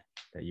mindset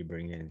that you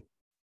bring in.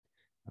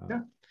 Yeah.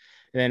 And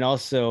then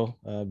also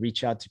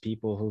reach out to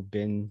people who've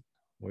been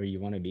where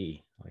you want to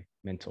be, like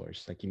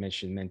mentors, like you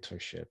mentioned,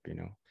 mentorship,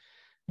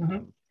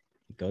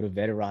 go to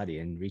Veterati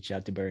and reach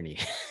out to Bernie.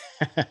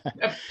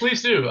 Yeah,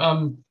 please do.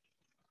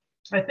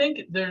 I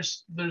think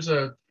there's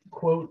a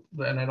quote,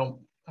 and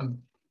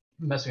I'm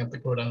messing up the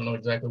quote. I don't know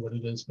exactly what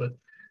it is, but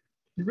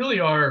you really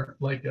are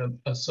like a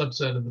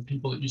subset of the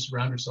people that you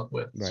surround yourself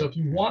with. Right. So if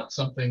you want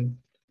something,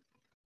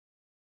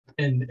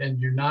 and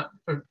you're not,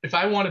 if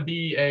I want to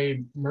be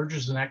a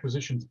mergers and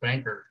acquisitions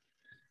banker,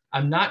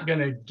 I'm not going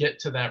to get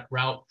to that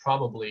route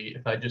probably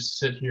if I just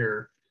sit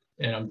here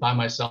and I'm by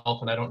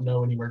myself and I don't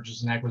know any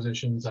mergers and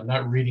acquisitions. I'm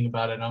not reading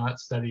about it. I'm not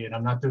studying.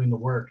 I'm not doing the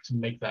work to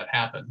make that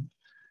happen.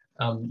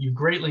 You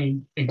greatly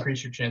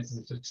increase your chances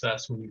of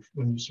success when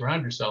you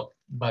surround yourself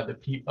by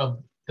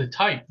the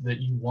type that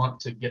you want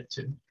to get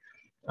to.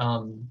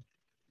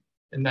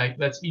 And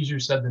that's easier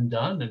said than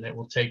done, and it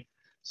will take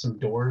some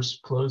doors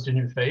closed in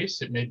your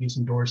face. It may be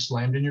some doors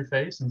slammed in your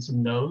face and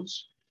some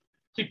no's.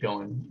 Keep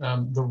going.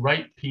 The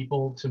right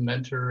people to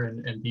mentor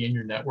and be in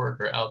your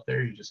network are out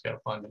there. You just got to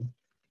find them.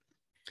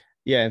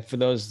 Yeah, and for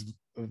those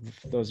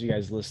of you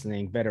guys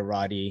listening,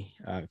 Veterati,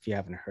 if you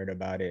haven't heard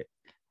about it,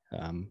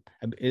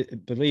 I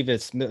believe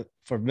it's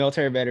for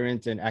military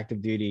veterans and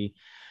active duty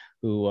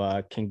who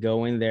can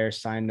go in there,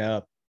 sign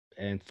up,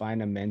 and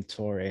find a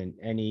mentor in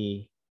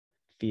any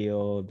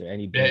field,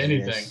 any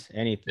business,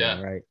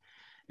 anything, right?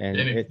 And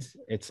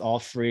it's all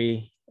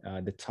free.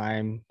 The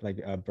time,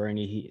 like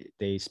Bernie,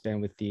 they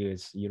spend with you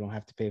is you don't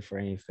have to pay for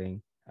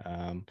anything.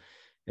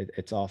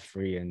 It's all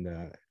free,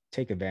 and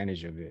take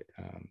advantage of it.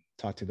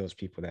 Talk to those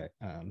people that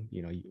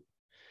you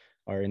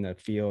are in the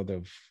field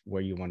of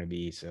where you want to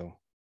be. So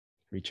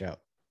reach out.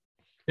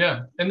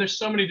 Yeah, and there's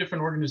so many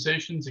different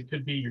organizations. It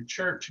could be your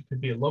church, it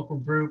could be a local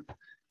group,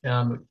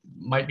 it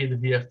might be the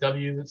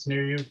VFW that's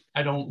near you.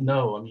 I don't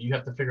know. I mean, you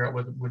have to figure out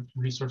what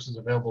resources are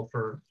available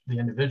for the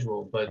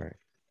individual, but right.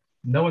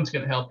 No one's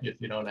going to help you if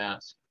you don't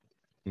ask.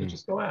 So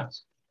just go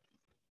ask.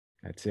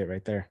 That's it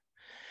right there.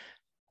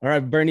 All right,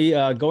 Bernie,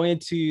 going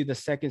into the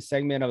second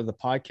segment of the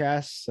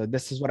podcast. So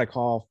this is what I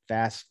call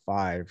Fast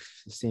Five,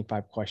 the same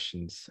 5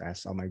 questions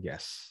asked all my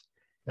guests.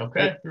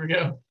 Okay, here we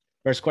go.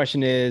 First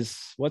question is,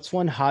 what's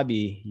one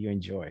hobby you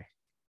enjoy?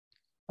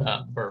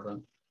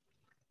 Bourbon.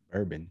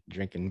 Bourbon,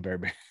 drinking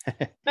bourbon.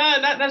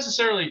 No, not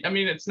necessarily. I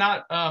mean, it's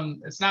not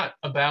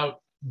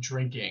about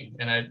drinking,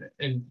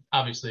 and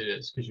obviously it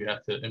is because you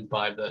have to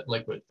imbibe that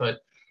liquid. But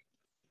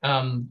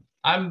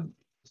I'm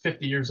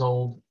 50 years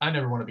old. I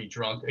never want to be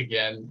drunk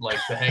again. Like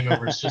the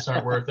hangovers just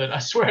aren't worth it. I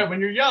swear,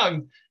 when you're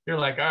young, you're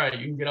like, all right,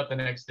 you can get up the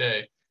next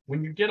day.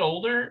 When you get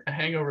older, a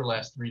hangover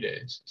lasts 3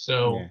 days.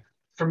 So Yeah.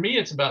 for me,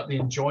 it's about the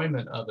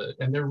enjoyment of it.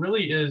 And there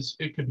really is,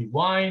 it could be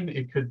wine,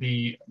 it could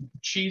be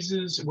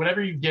cheeses,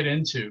 whatever you get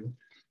into.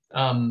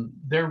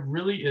 There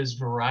really is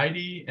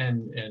variety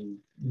and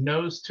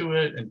nose to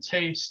it and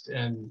taste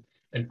and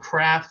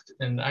craft.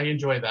 And I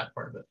enjoy that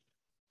part of it.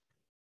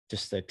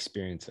 Just the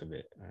experience of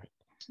it. All right.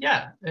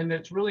 Yeah, and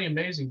it's really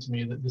amazing to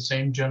me that the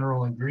same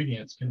general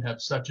ingredients can have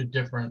such a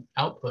different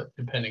output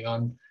depending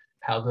on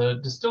how the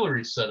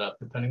distillery is set up,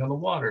 depending on the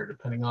water,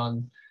 depending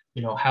on,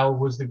 how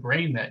was the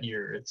grain that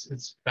year.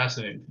 It's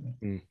fascinating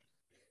to me.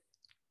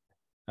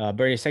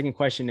 Bernie, second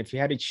question: if you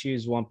had to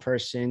choose one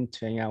person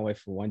to hang out with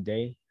for one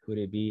day, who'd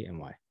it be and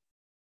why?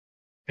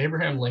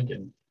 Abraham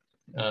Lincoln,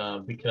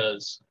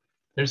 because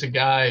there's a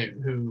guy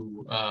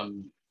who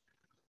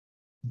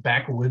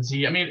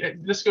backwoodsy. I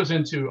mean, this goes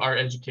into our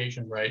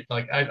education, right?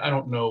 Like, I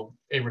don't know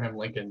Abraham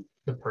Lincoln,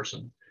 the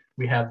person.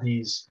 We have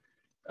these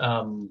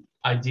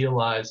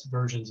idealized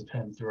versions of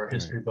him through our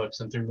history books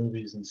and through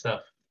movies and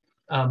stuff.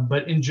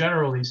 But in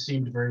general, he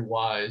seemed very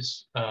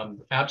wise,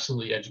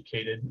 absolutely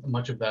educated,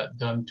 much of that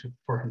done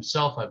for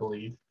himself, I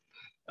believe,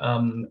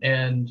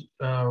 and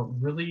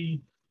really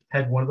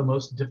had one of the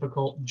most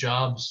difficult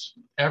jobs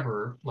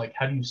ever. Like,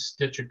 how do you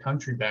stitch a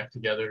country back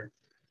together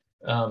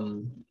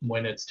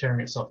when it's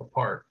tearing itself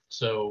apart?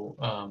 So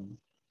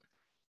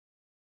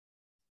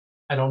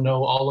I don't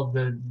know all of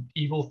the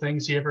evil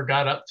things he ever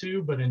got up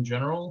to, but in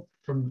general,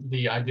 from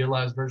the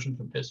idealized version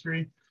from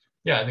history,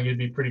 yeah, I think it'd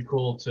be pretty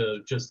cool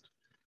to just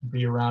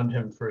be around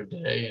him for a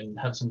day and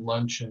have some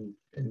lunch and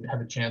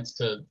have a chance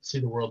to see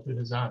the world through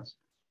his eyes.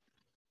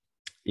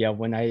 Yeah,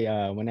 when I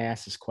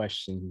asked this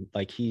question,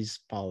 like, he's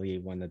probably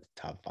one of the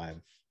top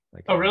 5.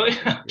 Like, oh, really?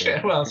 Yeah.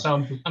 Okay. Well,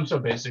 so I'm so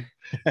basic.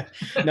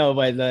 No,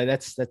 but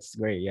that's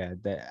great. Yeah,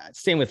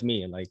 same with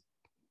me. Like,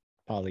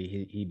 probably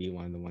he'd be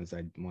one of the ones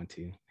I'd want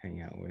to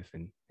hang out with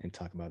and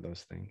talk about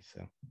those things.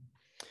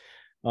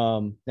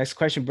 So, next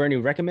question, Bernie,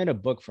 recommend a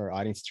book for our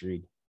audience to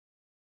read.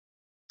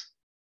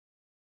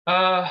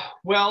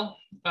 Well,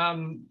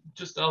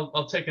 just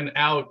I'll take an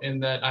out in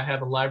that I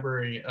have a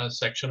library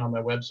section on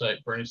my website,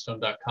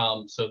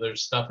 berniestone.com. So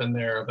there's stuff in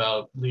there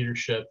about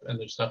leadership, and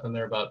there's stuff in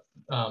there about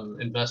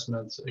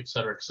investments, et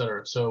cetera, et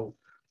cetera. So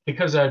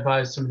because I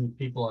advise so many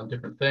people on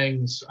different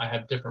things, I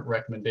have different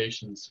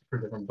recommendations for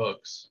different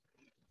books.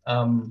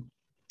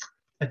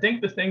 I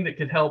think the thing that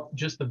could help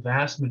just the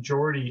vast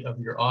majority of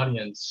your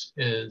audience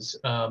is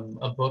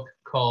a book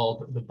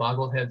called The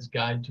Boglehead's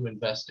Guide to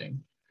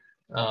Investing.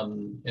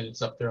 And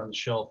it's up there on the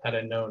shelf. Had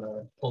I known,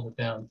 I pulled it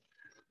down.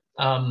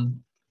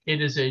 It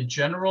is a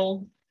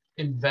general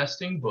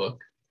investing book,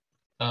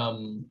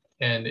 and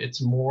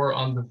it's more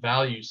on the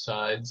value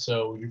side.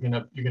 So you're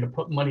gonna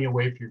put money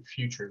away for your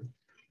future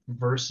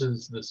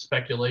versus the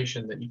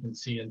speculation that you can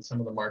see in some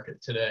of the market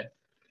today.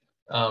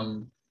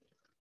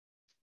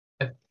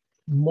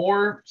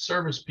 More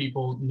service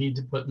people need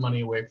to put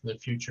money away for the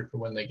future for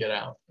when they get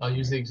out. I'll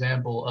use the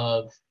example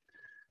of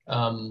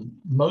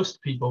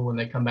most people, when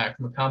they come back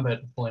from a combat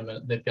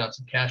deployment, they've got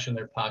some cash in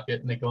their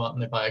pocket and they go out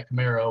and they buy a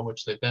Camaro,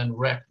 which they then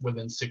wreck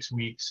within 6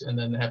 weeks, and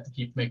then they have to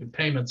keep making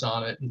payments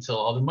on it until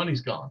all the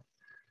money's gone.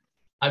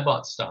 I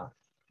bought stock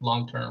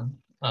long term,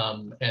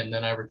 and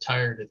then I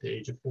retired at the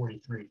age of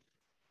 43.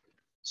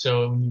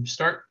 So when you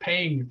start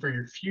paying for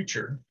your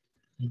future,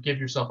 you give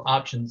yourself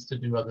options to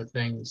do other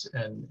things.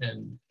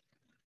 And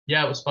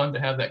yeah, it was fun to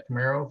have that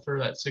Camaro for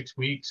that 6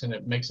 weeks, and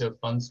it makes it a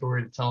fun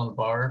story to tell in a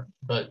bar,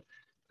 but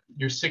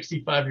your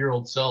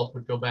 65-year-old self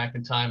would go back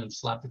in time and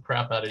slap the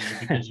crap out of you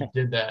because you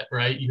did that,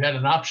 right? You had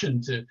an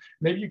option to,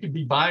 maybe you could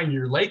be buying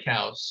your lake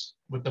house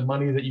with the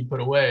money that you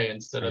put away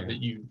instead of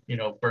that you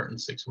burnt in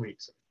 6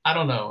 weeks. I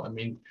don't know. I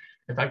mean,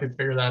 if I could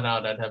figure that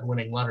out, I'd have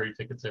winning lottery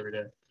tickets every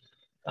day.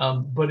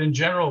 But in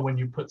general, when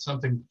you put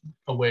something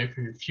away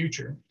for your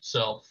future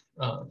self,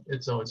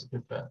 it's always a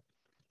good bet.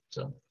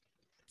 So.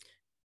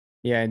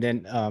 Yeah, and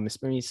then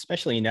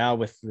especially now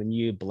with the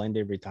new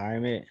blended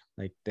retirement,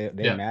 like they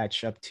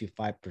match up to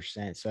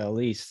 5%. So at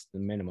least the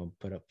minimum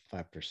put up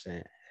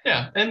 5%.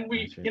 Yeah, and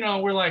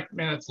we're like,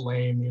 man, it's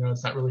lame.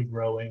 It's not really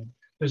growing.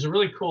 There's a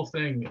really cool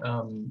thing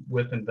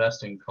with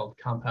investing called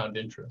compound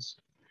interest.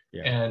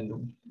 Yeah.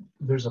 And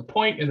there's a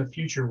point in the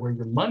future where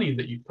your money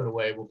that you put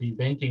away will be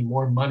making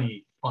more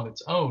money on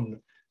its own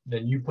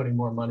than you putting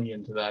more money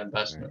into that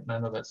investment. Right. And I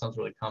know that sounds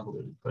really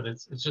convoluted, but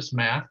it's just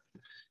math.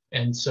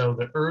 And so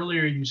the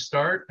earlier you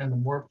start and the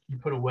more you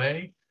put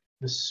away,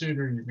 the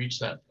sooner you reach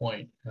that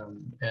point.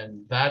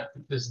 And that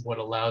is what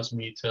allows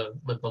me to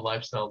live the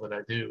lifestyle that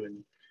I do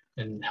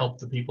and help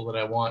the people that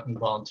I want and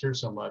volunteer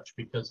so much,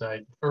 because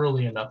I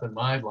early enough in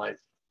my life,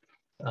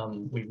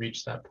 we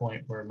reached that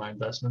point where my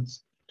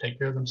investments take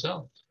care of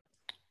themselves.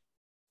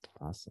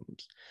 Awesome.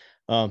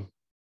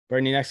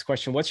 Bernie, next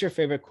question. What's your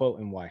favorite quote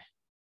and why?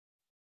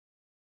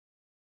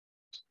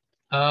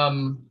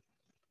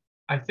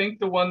 I think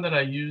the one that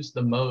I use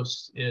the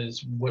most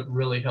is what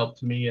really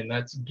helped me, and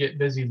that's "Get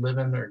busy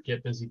living or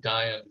get busy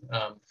dying,"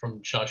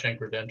 from Shawshank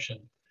Redemption.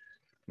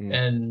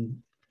 And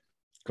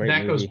great that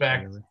movie, goes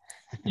back,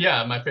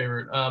 yeah, my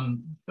favorite.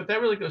 But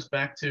that really goes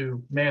back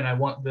to, man, I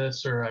want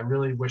this, or I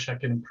really wish I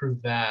could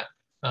improve that.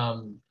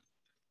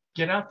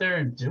 Get out there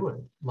and do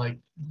it. Like,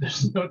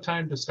 there's no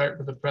time to start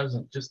with the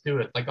present. Just do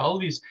it. Like all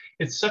of these,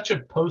 it's such a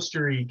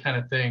postery kind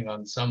of thing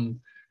on some,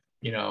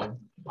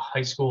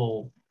 high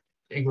school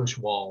English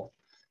wall,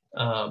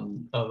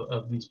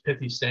 of these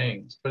pithy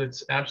sayings, but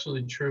it's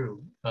absolutely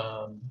true.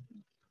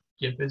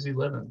 Get busy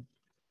living.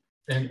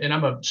 And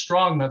I'm a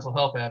strong mental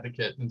health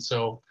advocate. And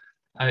so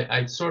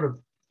I sort of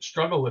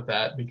struggle with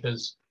that,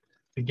 because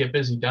the get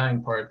busy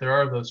dying part, there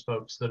are those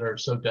folks that are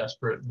so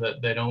desperate that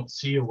they don't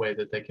see a way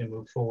that they can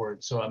move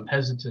forward. So I'm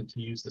hesitant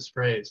to use this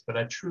phrase, but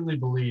I truly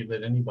believe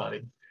that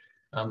anybody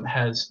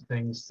has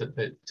things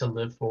to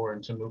live for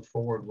and to move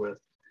forward with.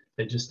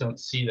 They just don't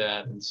see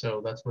that. And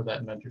so that's where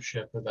that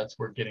mentorship, or that's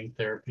where getting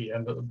therapy.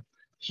 I'm a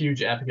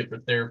huge advocate for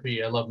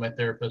therapy. I love my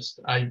therapist.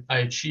 I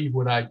achieve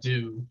what I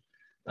do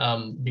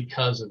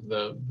because of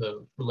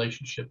the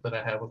relationship that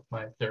I have with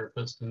my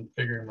therapist and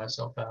figuring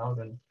myself out.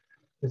 And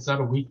it's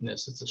not a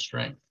weakness, it's a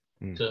strength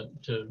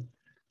to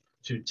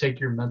take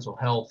your mental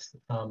health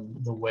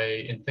the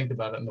way, and think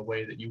about it in the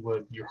way that you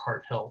would your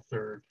heart health,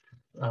 or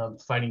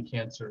fighting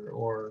cancer,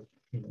 or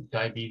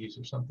diabetes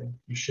or something.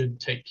 You should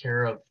take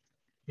care of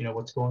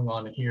what's going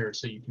on in here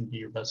so you can be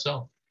your best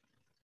self.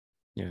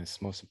 Yeah, it's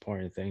the most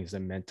important thing is the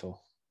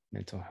mental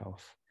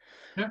health.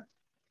 Yeah.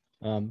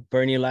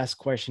 Bernie, last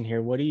question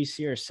here. What do you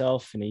see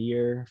yourself in a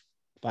year,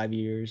 5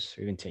 years,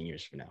 or even 10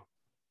 years from now?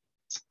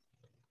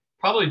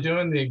 Probably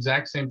doing the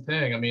exact same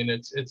thing. I mean,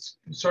 it's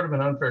sort of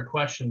an unfair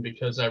question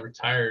because I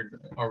retired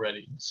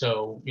already.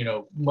 So,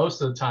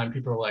 most of the time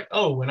people are like,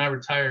 oh, when I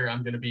retire,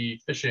 I'm going to be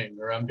fishing,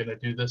 or I'm going to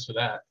do this or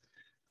that.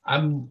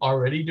 I'm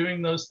already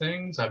doing those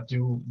things. I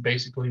do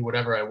basically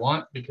whatever I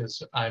want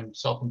because I'm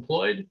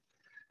self-employed.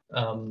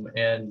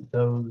 And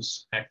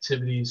those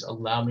activities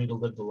allow me to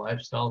live the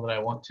lifestyle that I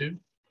want to.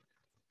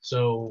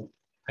 So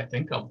I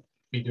think I'll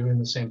be doing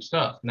the same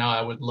stuff. Now,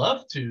 I would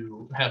love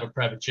to have a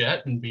private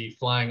jet and be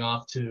flying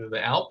off to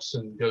the Alps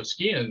and go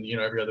skiing,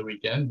 every other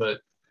weekend,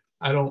 but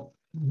I don't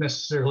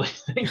necessarily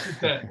think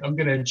that I'm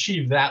going to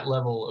achieve that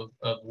level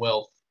of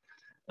wealth,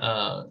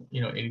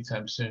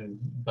 anytime soon.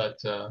 But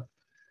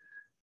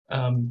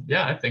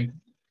yeah, I think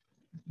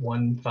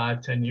 1,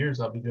 5, 10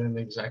 years, I'll be doing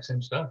the exact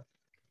same stuff.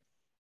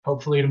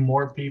 Hopefully to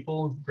more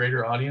people,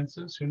 greater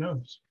audiences, who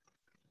knows?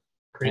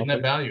 Creating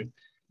that value.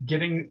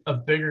 Getting a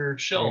bigger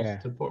shelf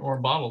to put more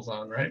bottles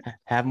on, right?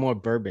 Have more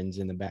bourbons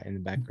in the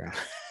background.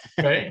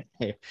 Right.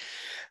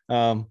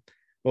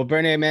 Well,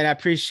 Bernie, man, I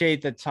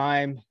appreciate the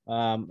time.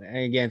 And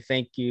again,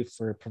 thank you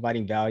for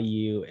providing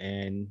value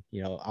and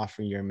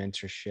offering your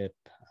mentorship,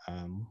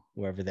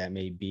 wherever that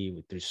may be,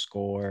 with your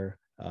SCORE,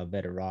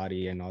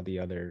 Veterati, and all the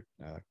other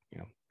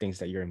things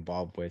that you're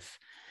involved with.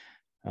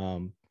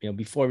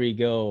 Before we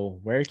go,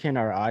 where can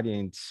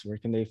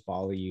they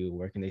follow you?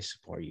 Where can they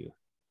support you?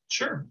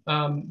 Sure.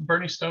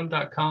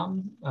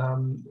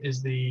 BernieStone.com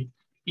is the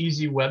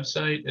easy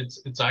website.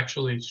 It's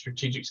actually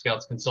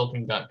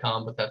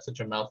strategicscoutsconsulting.com, but that's such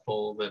a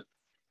mouthful that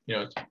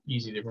it's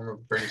easy to remember.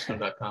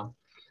 BernieStone.com.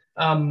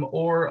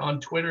 Or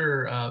on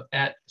Twitter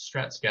at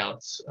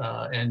StratScouts.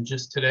 And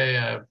just today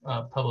I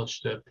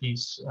published a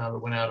piece that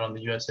went out on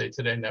the USA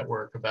Today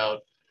network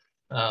about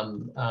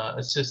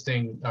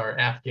assisting our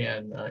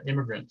Afghan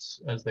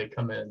immigrants as they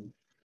come in.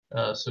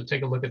 So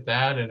take a look at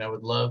that, and I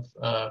would love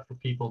for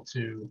people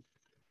to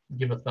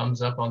give a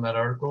thumbs up on that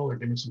article, or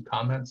give me some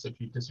comments if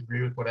you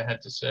disagree with what I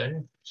had to say.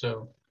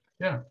 So,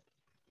 yeah.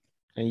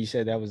 And you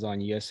said that was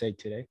on USA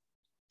Today?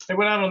 It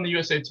went out on the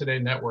USA Today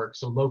network.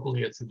 So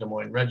locally, it's the Des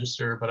Moines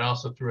Register, but I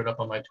also threw it up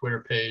on my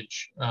Twitter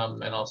page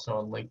and also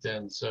on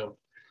LinkedIn. So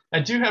I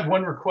do have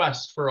one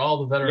request for all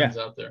the veterans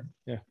out there.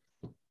 Yeah.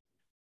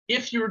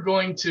 If you're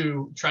going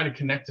to try to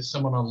connect to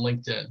someone on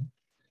LinkedIn,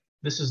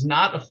 this is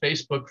not a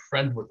Facebook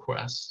friend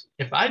request.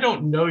 If I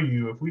don't know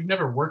you, if we've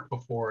never worked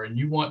before and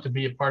you want to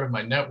be a part of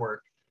my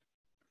network,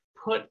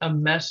 put a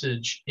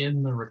message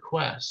in the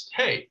request.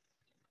 Hey,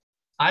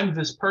 I'm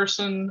this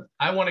person.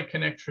 I want to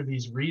connect for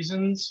these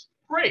reasons.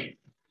 Great.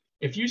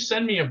 If you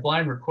send me a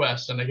blind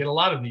request, and I get a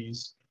lot of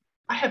these,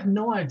 I have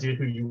no idea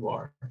who you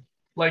are.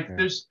 Like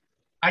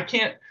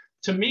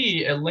to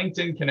me, a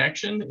LinkedIn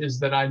connection is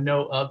that I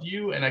know of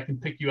you and I can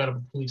pick you out of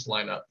a police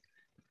lineup.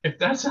 If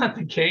that's not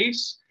the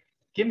case,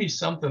 give me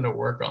something to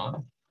work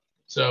on.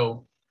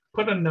 So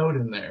put a note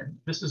in there.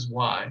 This is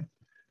why.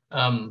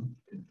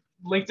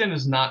 LinkedIn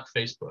is not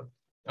Facebook.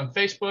 On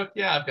Facebook,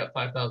 yeah, I've got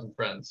 5,000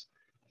 friends.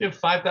 you have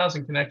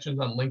 5,000 connections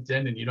on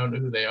LinkedIn and you don't know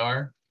who they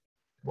are,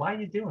 why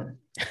are you doing it?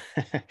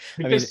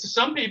 Because to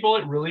some people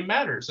it really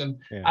matters. And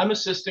I'm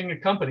assisting a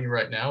company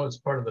right now as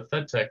part of the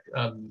FedTech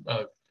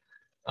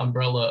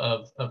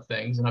umbrella of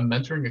things, and I'm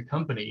mentoring a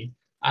company.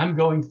 I'm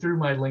going through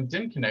my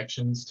LinkedIn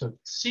connections to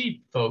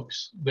see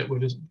folks that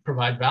would just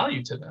provide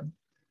value to them.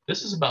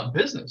 This is about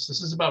business.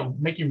 This is about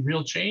making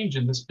real change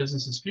in this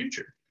business's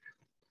future.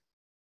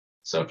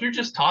 So if you're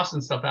just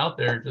tossing stuff out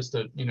there just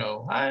to,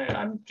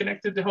 I'm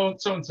connected to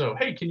so-and-so.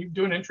 Hey, can you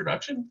do an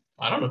introduction?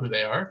 I don't know who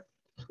they are.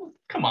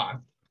 Come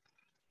on.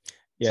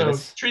 Yeah,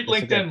 so treat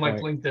LinkedIn like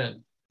LinkedIn.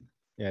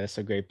 Yeah, that's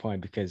a great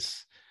point,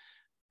 because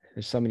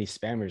there's so many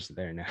spammers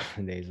there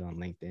nowadays on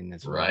LinkedIn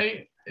as well.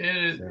 Right.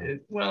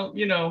 Well,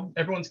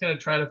 everyone's going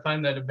to try to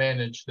find that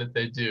advantage that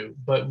they do.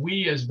 But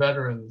we as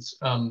veterans,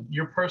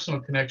 your personal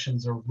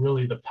connections are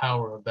really the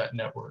power of that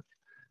network.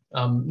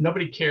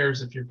 Nobody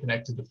cares if you're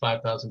connected to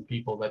 5,000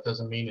 people. That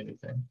doesn't mean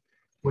anything.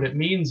 What it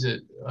means,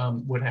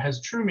 what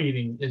has true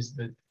meaning is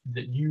that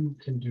you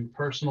can do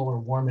personal or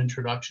warm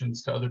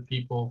introductions to other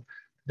people.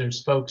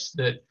 There's folks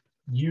that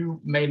you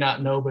may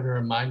not know but are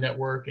in my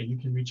network, and you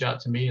can reach out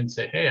to me and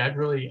say, hey,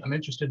 I'm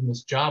interested in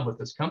this job with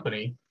this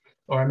company,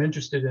 or I'm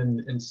interested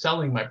in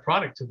selling my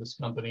product to this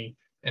company,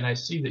 and I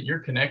see that you're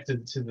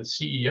connected to the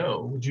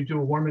CEO. Would you do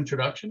a warm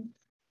introduction?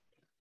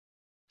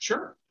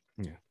 Sure.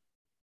 Yeah.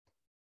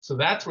 So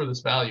that's where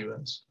this value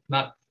is,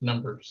 not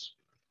numbers.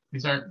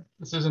 This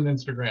isn't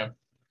Instagram.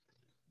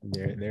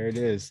 There it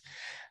is.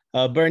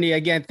 Bernie,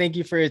 again, thank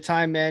you for your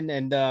time, man.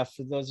 And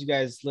for those of you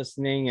guys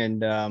listening,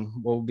 and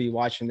we'll be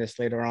watching this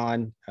later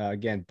on,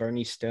 again,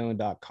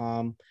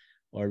 berniestone.com,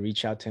 or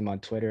reach out to him on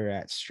Twitter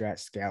at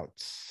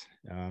StratScouts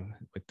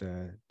with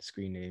the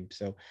screen name.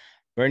 So,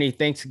 Bernie,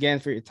 thanks again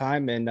for your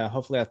time, and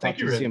hopefully I'll talk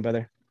to you soon,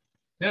 brother.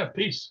 Yeah,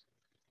 peace.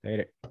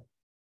 Later.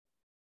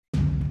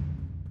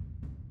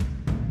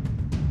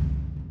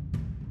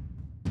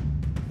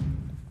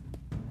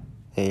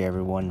 Hey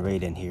everyone,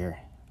 Raiden here.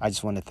 I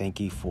just want to thank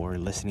you for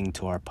listening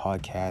to our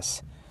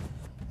podcast,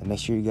 and make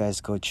sure you guys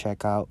go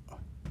check out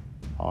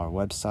our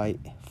website,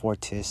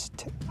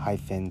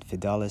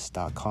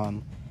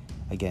 fortis-fidelis.com.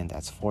 Again,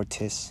 that's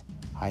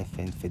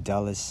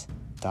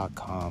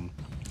fortis-fidelis.com,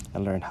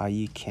 and learn how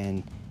you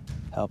can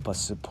help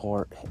us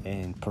support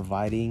in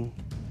providing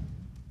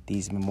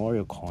these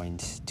memorial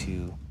coins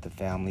to the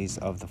families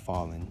of the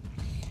fallen.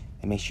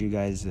 And make sure you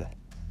guys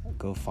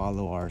go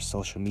follow our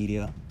social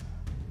media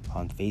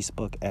on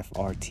Facebook,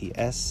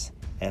 FRTS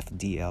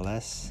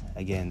FDLS.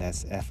 Again,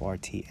 that's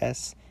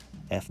FRTS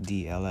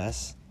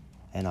FDLS.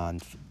 And on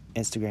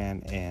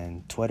Instagram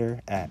and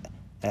Twitter at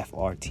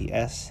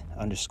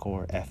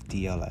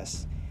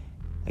FRTS_FDLS.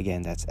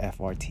 Again, that's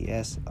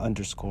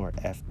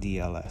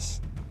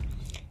FRTS_FDLS.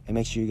 And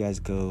make sure you guys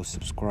go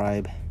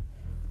subscribe,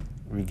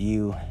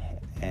 review,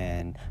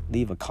 and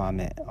leave a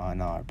comment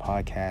on our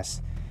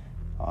podcast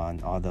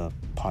on all the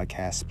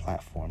podcast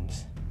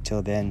platforms.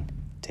 Till then,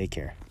 take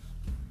care.